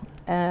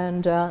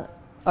and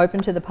open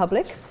to the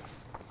public.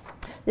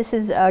 This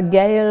is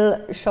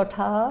Gail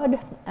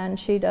Chotard, and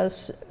she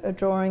does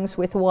drawings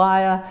with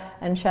wire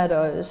and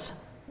shadows.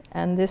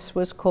 And this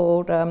was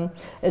called an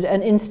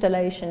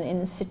installation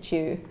in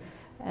situ.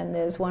 And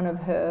there's one of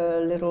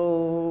her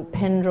little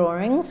pen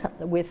drawings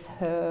with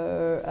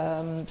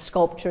her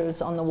sculptures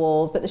on the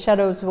walls, but the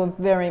shadows were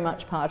very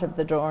much part of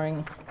the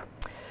drawing.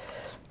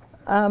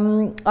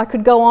 I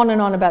could go on and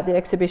on about the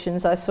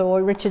exhibitions I saw.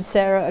 Richard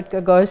Serra at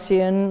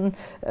Gagosian,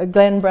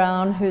 Glenn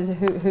Brown, who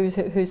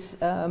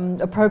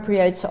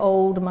appropriates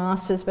old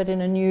masters but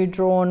in a new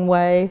drawn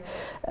way.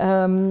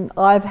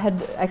 I've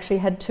actually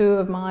had two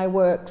of my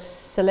works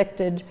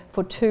selected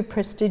for two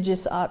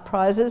prestigious art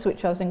prizes,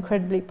 which I was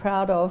incredibly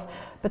proud of.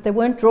 But they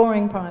weren't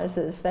drawing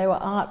prizes; they were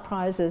art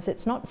prizes.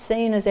 It's not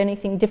seen as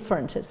anything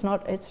different. It's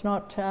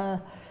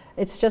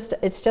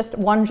just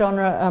one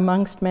genre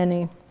amongst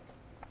many.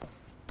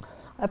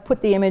 I've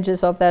put the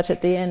images of that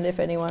at the end if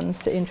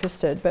anyone's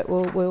interested, but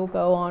we'll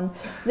go on.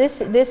 This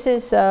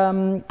is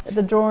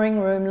the Drawing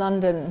Room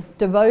London,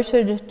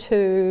 devoted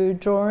to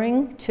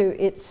drawing, to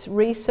its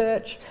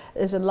research.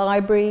 There's a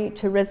library,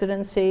 to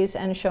residencies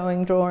and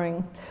showing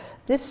drawing.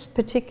 This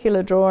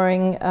particular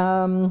drawing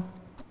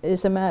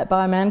is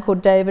by a man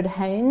called David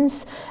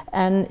Haynes,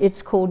 and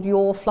it's called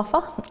Your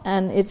Fluffer,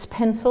 and it's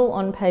pencil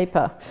on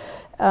paper.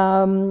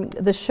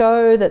 The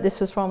show that this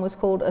was from was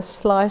called A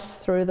Slice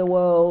Through the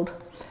World.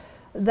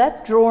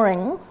 That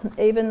drawing,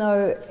 even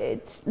though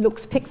it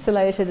looks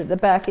pixelated at the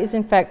back, is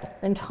in fact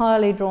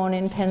entirely drawn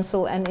in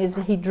pencil, and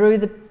he drew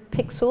the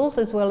pixels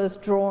as well as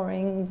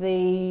drawing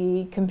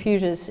the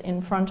computers in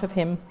front of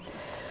him.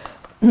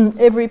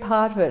 Every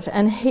part of it.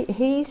 And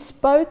he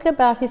spoke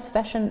about his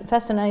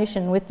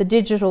fascination with the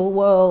digital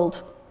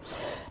world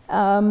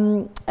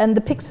and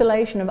the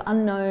pixelation of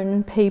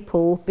unknown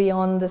people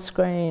beyond the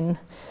screen.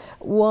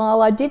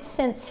 While I did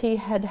sense he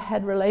had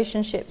had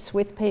relationships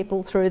with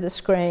people through the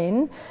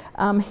screen,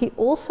 he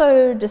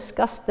also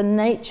discussed the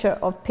nature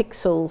of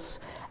pixels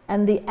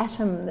and the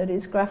atom that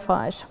is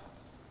graphite.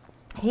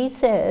 He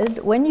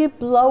said, when you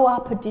blow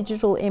up a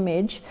digital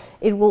image,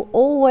 it will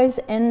always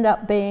end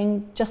up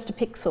being just a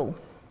pixel,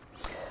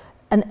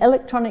 an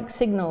electronic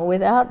signal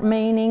without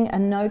meaning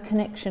and no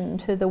connection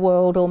to the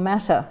world or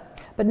matter.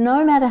 But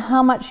no matter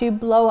how much you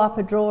blow up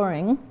a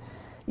drawing,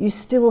 you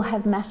still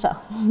have matter.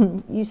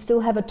 You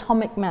still have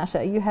atomic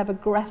matter. You have a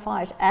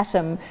graphite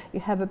atom. You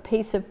have a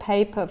piece of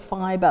paper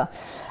fibre.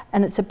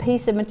 And it's a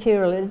piece of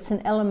material. It's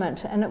an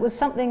element. And it was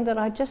something that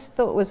I just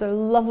thought was a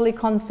lovely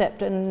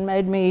concept and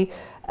made me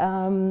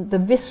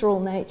the visceral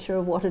nature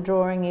of what a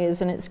drawing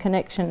is and its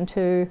connection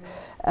to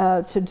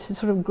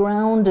sort of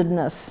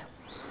groundedness.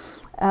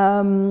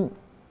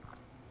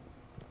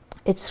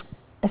 It's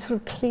sort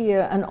of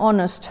clear and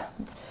honest.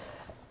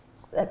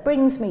 That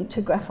brings me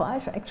to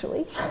graphite,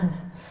 actually.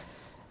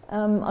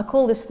 I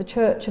call this the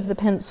Church of the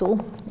Pencil.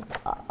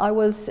 I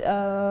was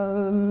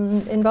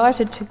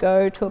invited to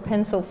go to a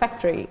pencil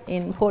factory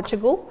in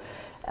Portugal.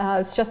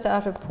 It's just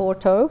out of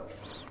Porto,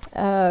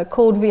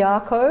 called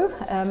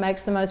Viarco.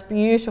 Makes the most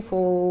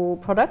beautiful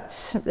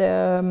products.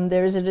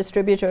 There is a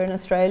distributor in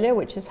Australia,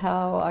 which is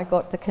how I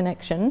got the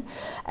connection.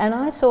 And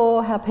I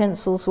saw how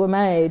pencils were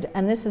made,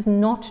 and this has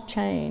not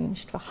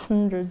changed for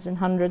hundreds and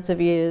hundreds of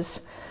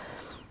years.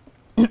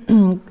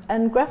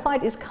 And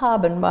graphite is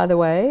carbon, by the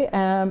way,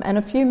 and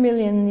a few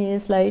million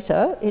years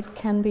later it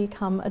can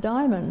become a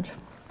diamond.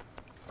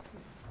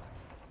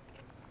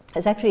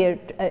 It's actually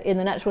in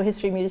the Natural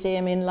History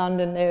Museum in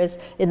London,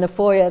 in the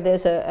foyer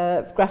there's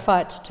a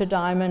graphite to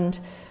diamond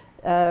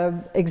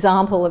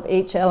example of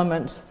each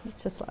element.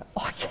 It's just like,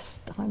 oh yes,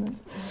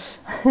 diamonds.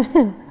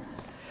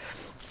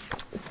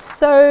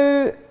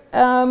 So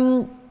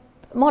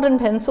modern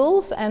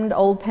pencils and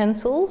old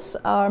pencils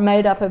are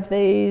made up of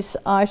these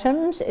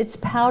items. It's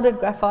powdered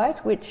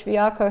graphite, which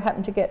Viarco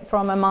happened to get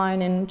from a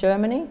mine in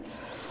Germany,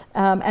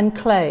 and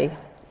clay.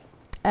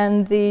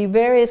 And the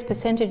various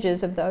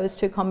percentages of those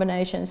two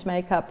combinations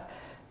make up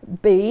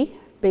B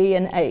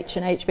and H,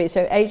 and HB.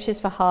 So H is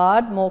for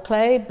hard, more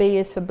clay, B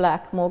is for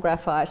black, more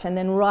graphite. And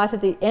then right at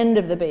the end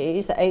of the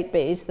Bs, the 8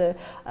 Bs,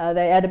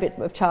 they add a bit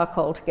of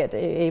charcoal to get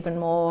even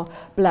more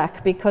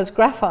black, because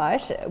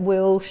graphite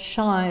will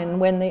shine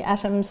when the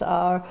atoms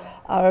are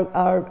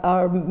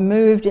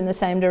moved in the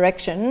same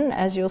direction.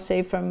 As you'll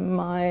see from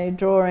my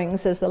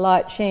drawings, as the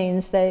light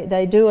sheens,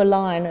 they do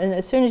align. And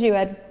as soon as you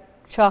add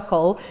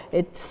charcoal,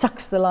 it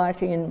sucks the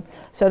light in.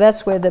 So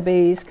that's where the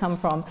bees come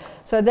from.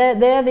 So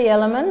they're the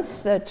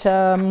elements that,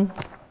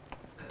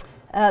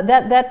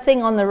 that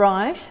thing on the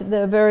right,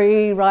 the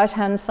very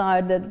right-hand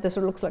side, that sort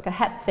of looks like a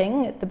hat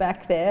thing at the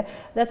back there,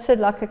 that's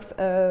like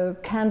a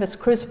canvas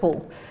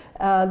crucible.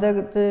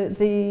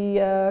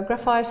 The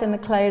graphite and the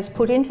clay is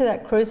put into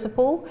that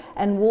crucible,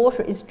 and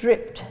water is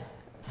dripped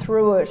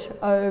through it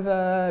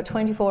over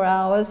 24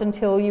 hours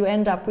until you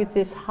end up with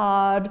this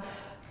hard,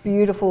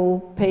 beautiful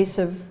piece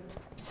of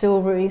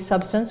silvery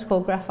substance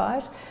called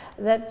graphite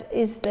that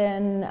is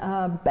then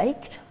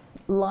baked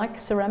like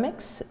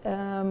ceramics,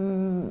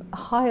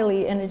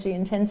 highly energy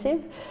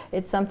intensive.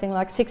 It's something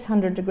like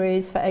 600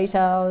 degrees for 8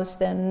 hours,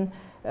 then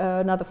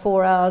another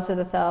 4 hours at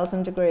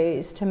 1,000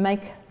 degrees to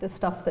make the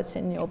stuff that's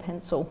in your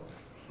pencil.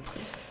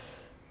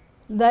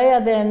 They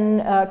are then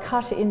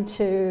cut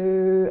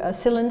into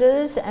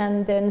cylinders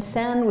and then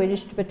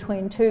sandwiched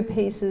between two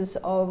pieces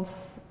of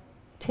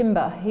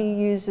timber. He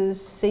uses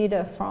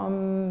cedar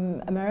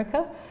from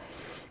America,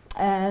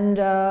 and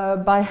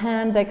by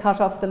hand they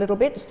cut off the little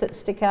bits that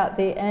stick out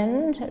the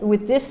end.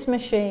 With this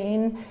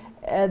machine,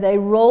 they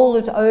roll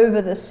it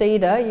over the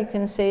cedar. You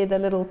can see the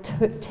little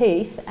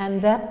teeth,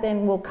 and that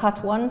then will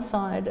cut one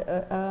side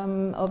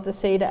of the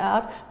cedar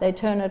out. They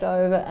turn it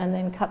over and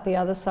then cut the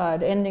other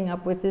side, ending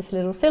up with this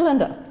little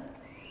cylinder.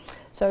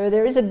 So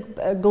there is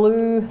a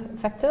glue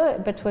factor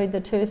between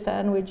the two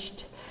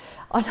sandwiched.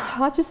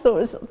 I just thought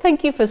it was,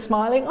 thank you for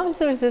smiling. I just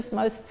thought it was this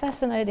most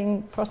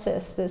fascinating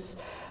process, this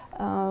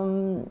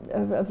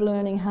of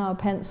learning how a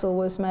pencil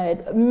was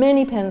made.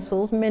 Many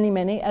pencils,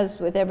 many, as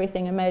with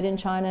everything, are made in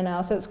China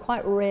now, so it's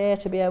quite rare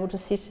to be able to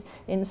sit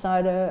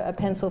inside a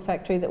pencil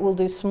factory that will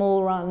do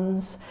small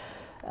runs.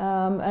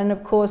 And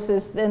of course,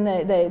 then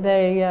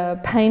they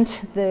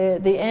paint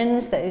the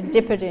ends, they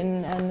dip it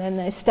in, and then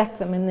they stack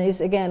them in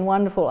these, again,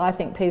 wonderful, I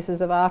think,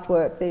 pieces of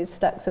artwork, these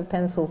stacks of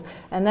pencils.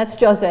 And that's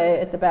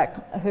Jose at the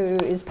back, who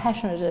is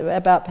passionate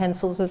about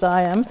pencils as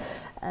I am,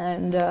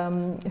 and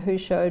who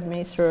showed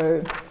me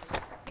through.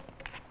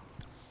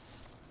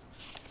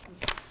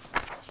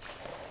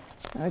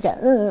 Okay,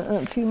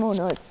 a few more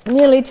notes,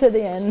 nearly to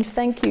the end.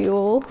 Thank you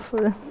all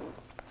for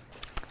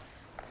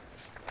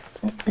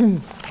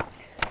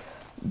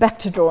back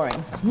to drawing.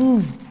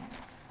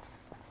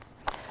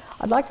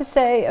 I'd like to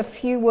say a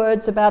few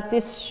words about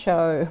this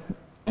show.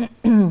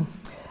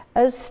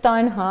 As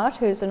Steinhardt,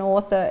 who's an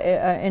author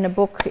in a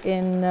book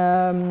in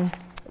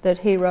that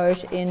he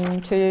wrote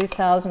in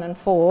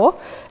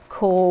 2004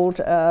 called,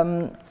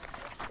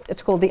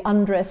 it's called The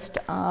Undressed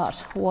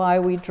Art, Why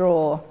We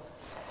Draw.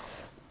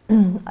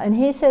 And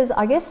he says,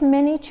 I guess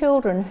many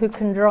children who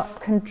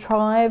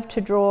contrive to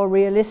draw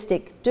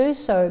realistic do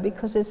so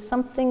because there's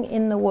something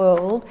in the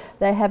world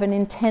they have an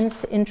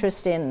intense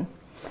interest in.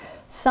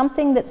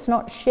 Something that's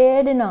not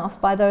shared enough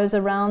by those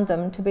around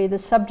them to be the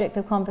subject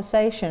of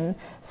conversation,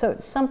 so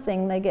it's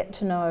something they get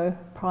to know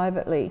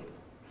privately.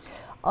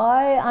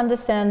 I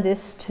understand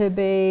this to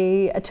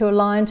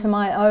align to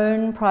my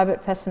own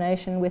private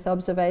fascination with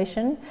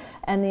observation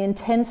and the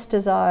intense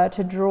desire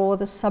to draw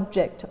the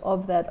subject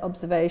of that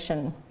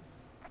observation.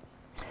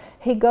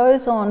 He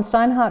goes on,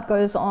 Steinhardt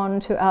goes on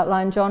to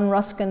outline John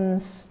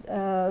Ruskin's,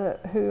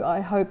 who I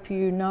hope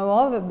you know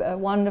of, a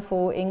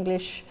wonderful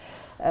English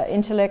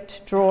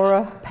intellect,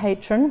 drawer,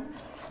 patron.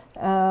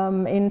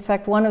 In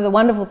fact, one of the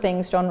wonderful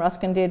things John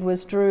Ruskin did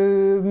was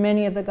drew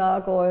many of the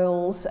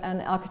gargoyles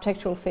and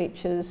architectural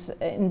features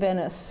in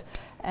Venice.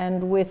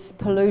 And with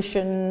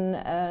pollution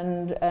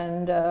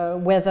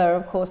and weather,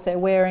 of course, they're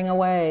wearing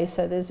away.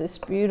 So there's this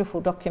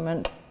beautiful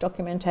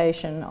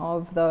documentation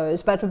of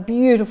those, but a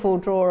beautiful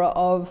drawer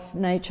of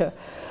nature.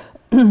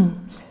 He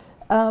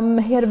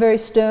had a very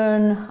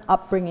stern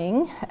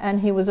upbringing, and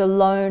he was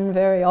alone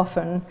very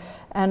often.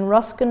 And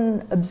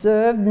Ruskin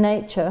observed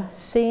nature,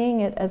 seeing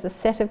it as a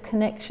set of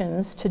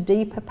connections to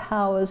deeper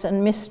powers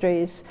and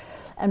mysteries.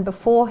 And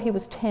before he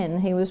was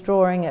 10, he was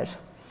drawing it.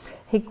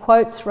 He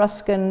quotes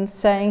Ruskin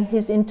saying,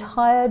 his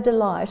entire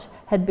delight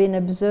had been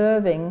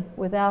observing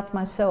without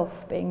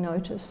myself being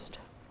noticed.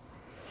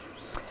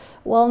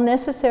 While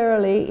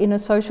necessarily in a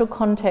social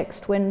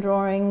context when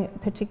drawing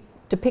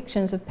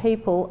depictions of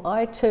people,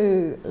 I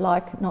too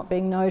like not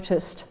being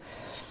noticed.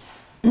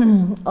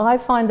 I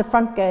find the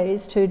front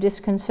gaze too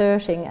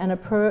disconcerting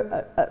and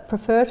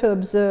prefer to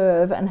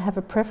observe and have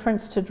a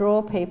preference to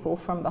draw people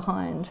from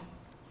behind.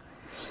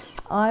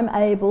 I'm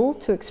able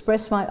to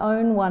express my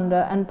own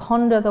wonder and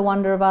ponder the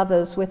wonder of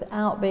others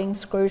without being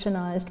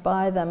scrutinized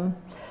by them.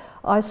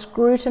 I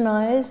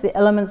scrutinize the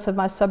elements of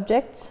my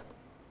subjects.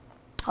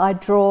 I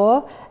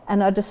draw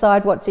and I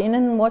decide what's in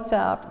and what's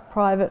out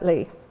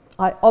privately.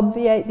 I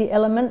obviate the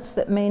elements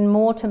that mean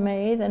more to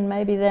me than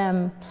maybe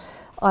them.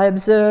 I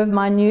observe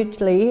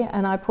minutely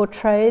and I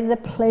portray the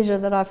pleasure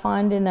that I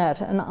find in that,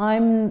 and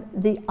I'm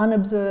the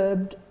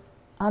unobserved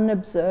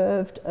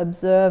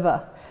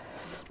observer.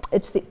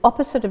 It's the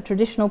opposite of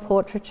traditional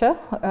portraiture,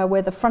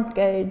 where the front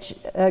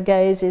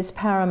gaze is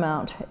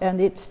paramount,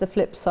 and it's the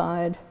flip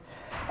side.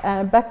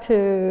 Back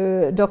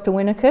to Dr.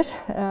 Winnicott,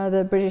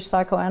 the British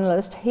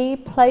psychoanalyst, he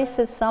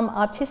places some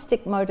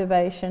artistic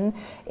motivation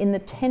in the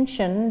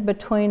tension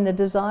between the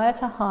desire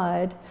to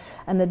hide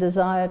and the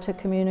desire to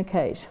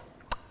communicate.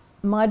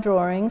 My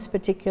drawings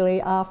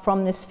particularly are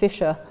from this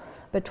fissure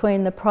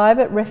between the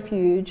private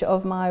refuge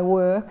of my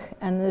work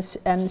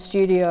and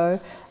studio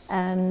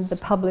and the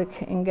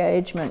public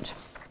engagement.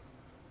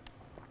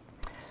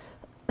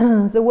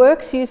 The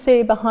works you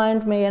see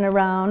behind me and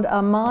around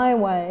are my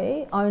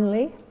way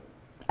only.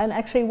 And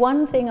actually,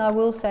 one thing I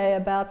will say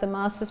about the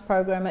master's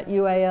program at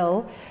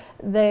UAL,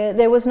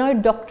 there was no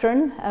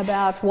doctrine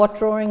about what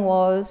drawing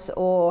was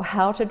or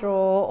how to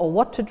draw or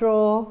what to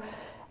draw.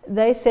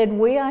 They said,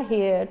 we are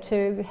here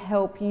to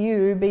help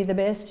you be the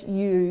best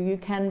you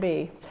can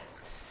be.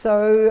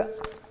 So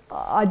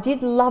I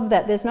did love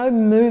that. There's no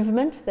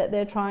movement that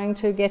they're trying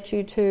to get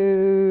you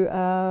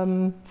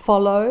to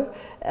follow.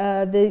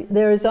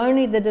 There is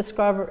only the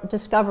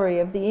discovery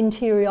of the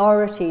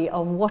interiority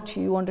of what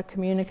you want to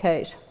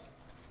communicate.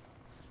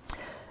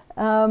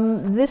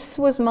 This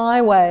was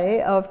my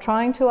way of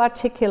trying to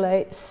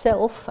articulate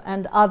self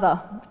and other,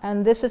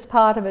 and this is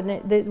part of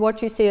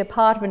what you see, a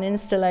part of an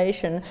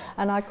installation,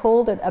 and I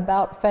called it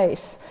About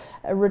Face,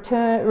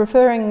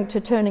 referring to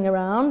turning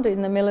around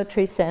in the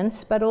military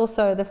sense, but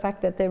also the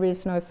fact that there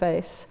is no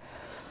face.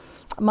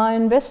 My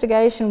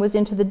investigation was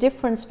into the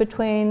difference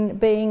between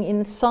being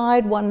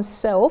inside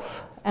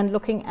oneself and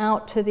looking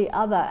out to the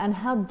other, and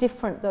how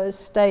different those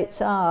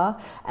states are,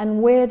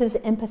 and where does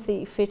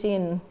empathy fit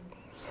in,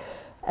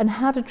 and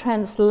how to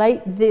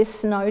translate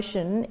this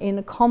notion in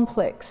a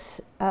complex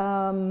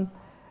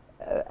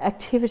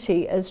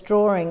activity as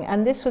drawing.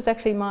 And this was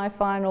actually my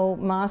final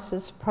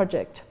master's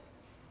project.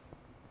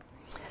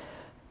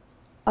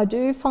 I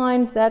do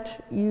find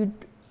that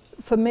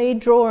for me,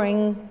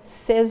 drawing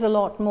says a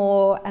lot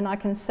more, and I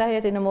can say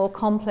it in a more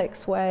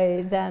complex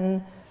way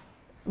than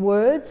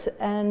words,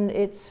 and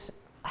it's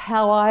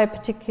how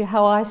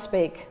I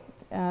speak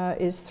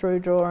is through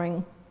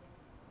drawing.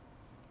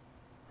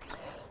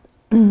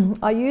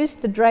 I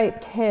used the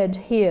draped head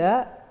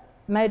here,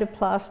 made of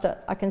plaster,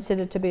 I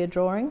considered to be a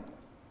drawing,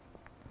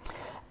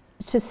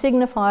 to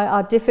signify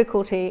our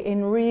difficulty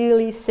in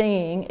really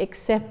seeing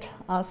except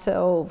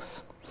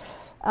ourselves.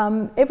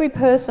 Every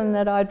person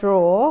that I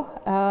draw,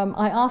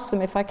 I ask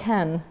them if I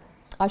can.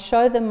 I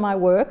show them my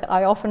work.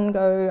 I often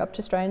go up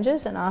to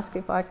strangers and ask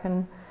if I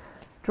can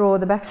draw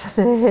the backs of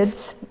their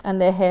heads and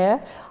their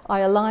hair. I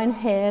align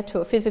hair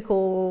to a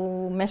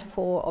physical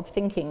metaphor of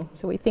thinking.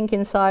 So we think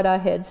inside our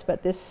heads,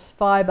 but this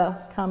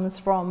fibre comes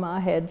from our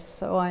heads,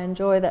 so I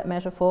enjoy that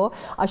metaphor.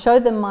 I show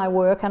them my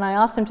work and I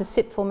ask them to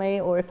sit for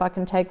me or if I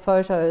can take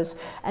photos.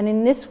 And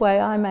in this way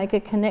I make a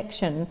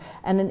connection,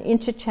 and an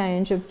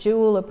interchange of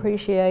dual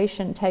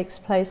appreciation takes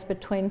place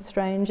between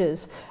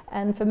strangers.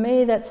 And for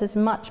me that's as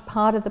much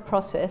part of the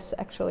process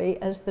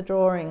actually as the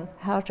drawing,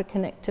 how to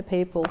connect to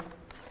people.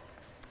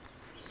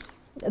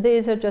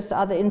 These are just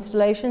other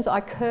installations.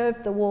 I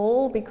curved the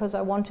wall because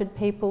I wanted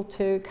people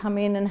to come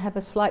in and have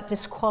a slight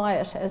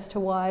disquiet as to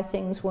why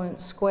things weren't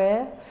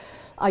square.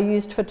 I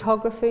used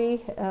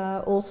photography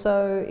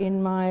also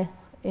in my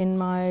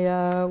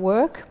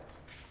work,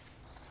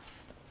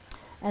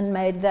 and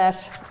made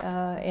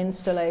that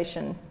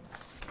installation.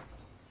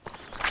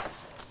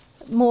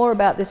 More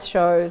about this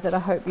show that I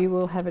hope you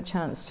will have a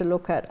chance to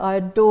look at. I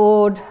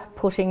adored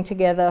putting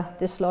together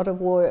this lot of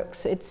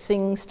works. It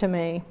sings to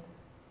me.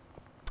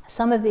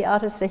 Some of the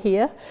artists are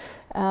here,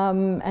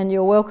 and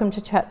you're welcome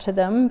to chat to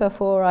them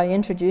before I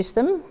introduce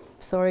them.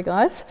 Sorry,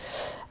 guys.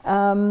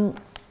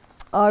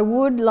 I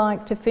would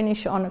like to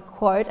finish on a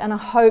quote, and I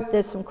hope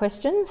there's some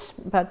questions,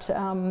 but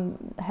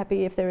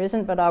happy if there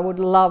isn't, but I would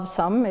love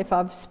some if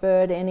I've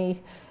spurred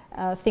any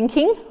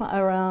thinking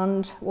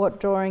around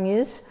what drawing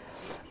is.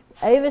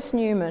 Avis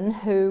Newman,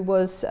 who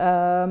was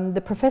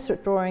the professor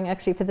at drawing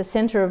actually for the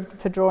Centre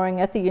for Drawing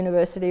at the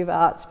University of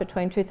Arts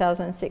between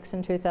 2006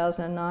 and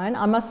 2009.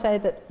 I must say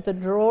that the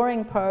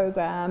drawing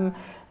program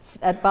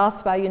at Bath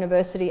Spa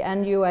University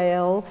and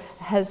UAL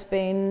has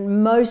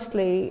been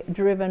mostly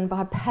driven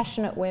by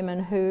passionate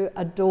women who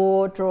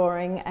adore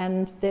drawing,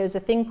 and there's a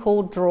thing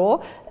called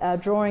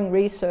drawing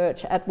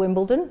research at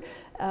Wimbledon,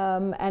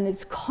 and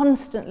it's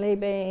constantly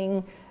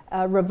being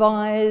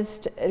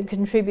revised,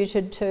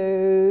 contributed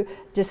to,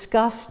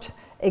 discussed,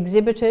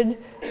 exhibited.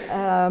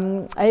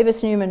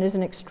 Avis Newman is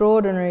an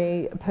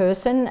extraordinary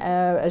person.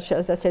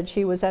 As I said,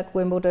 she was at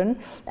Wimbledon,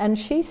 and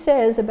she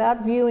says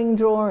about viewing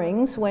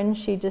drawings when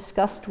she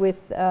discussed with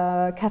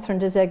Catherine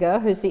de Zegger,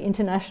 who's the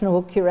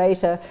international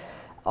curator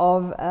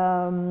of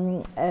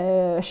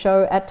a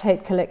show at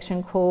Tate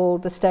Collection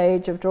called The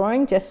Stage of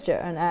Drawing, Gesture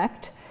and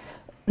Act.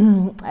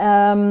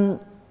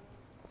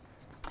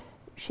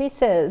 She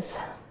says,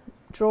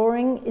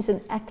 drawing is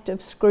an act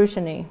of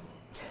scrutiny.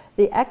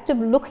 The act of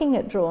looking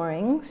at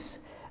drawings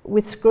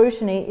with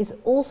scrutiny is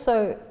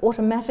also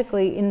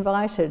automatically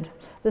invited.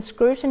 The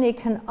scrutiny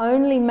can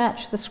only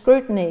match the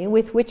scrutiny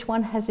with which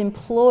one has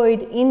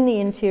employed in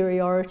the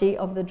interiority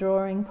of the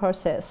drawing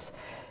process.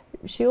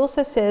 She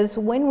also says,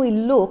 when we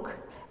look,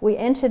 we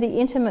enter the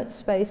intimate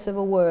space of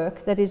a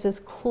work that is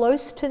as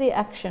close to the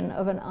action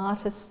of an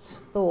artist's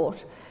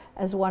thought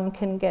as one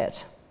can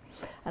get.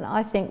 And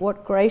I think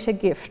what greater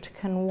gift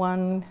can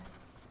one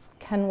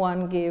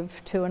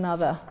give to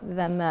another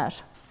than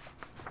that?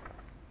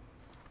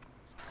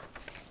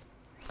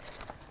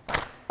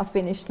 I've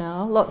finished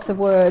now. Lots of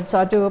words.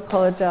 I do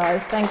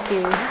apologise. Thank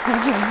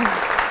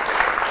you.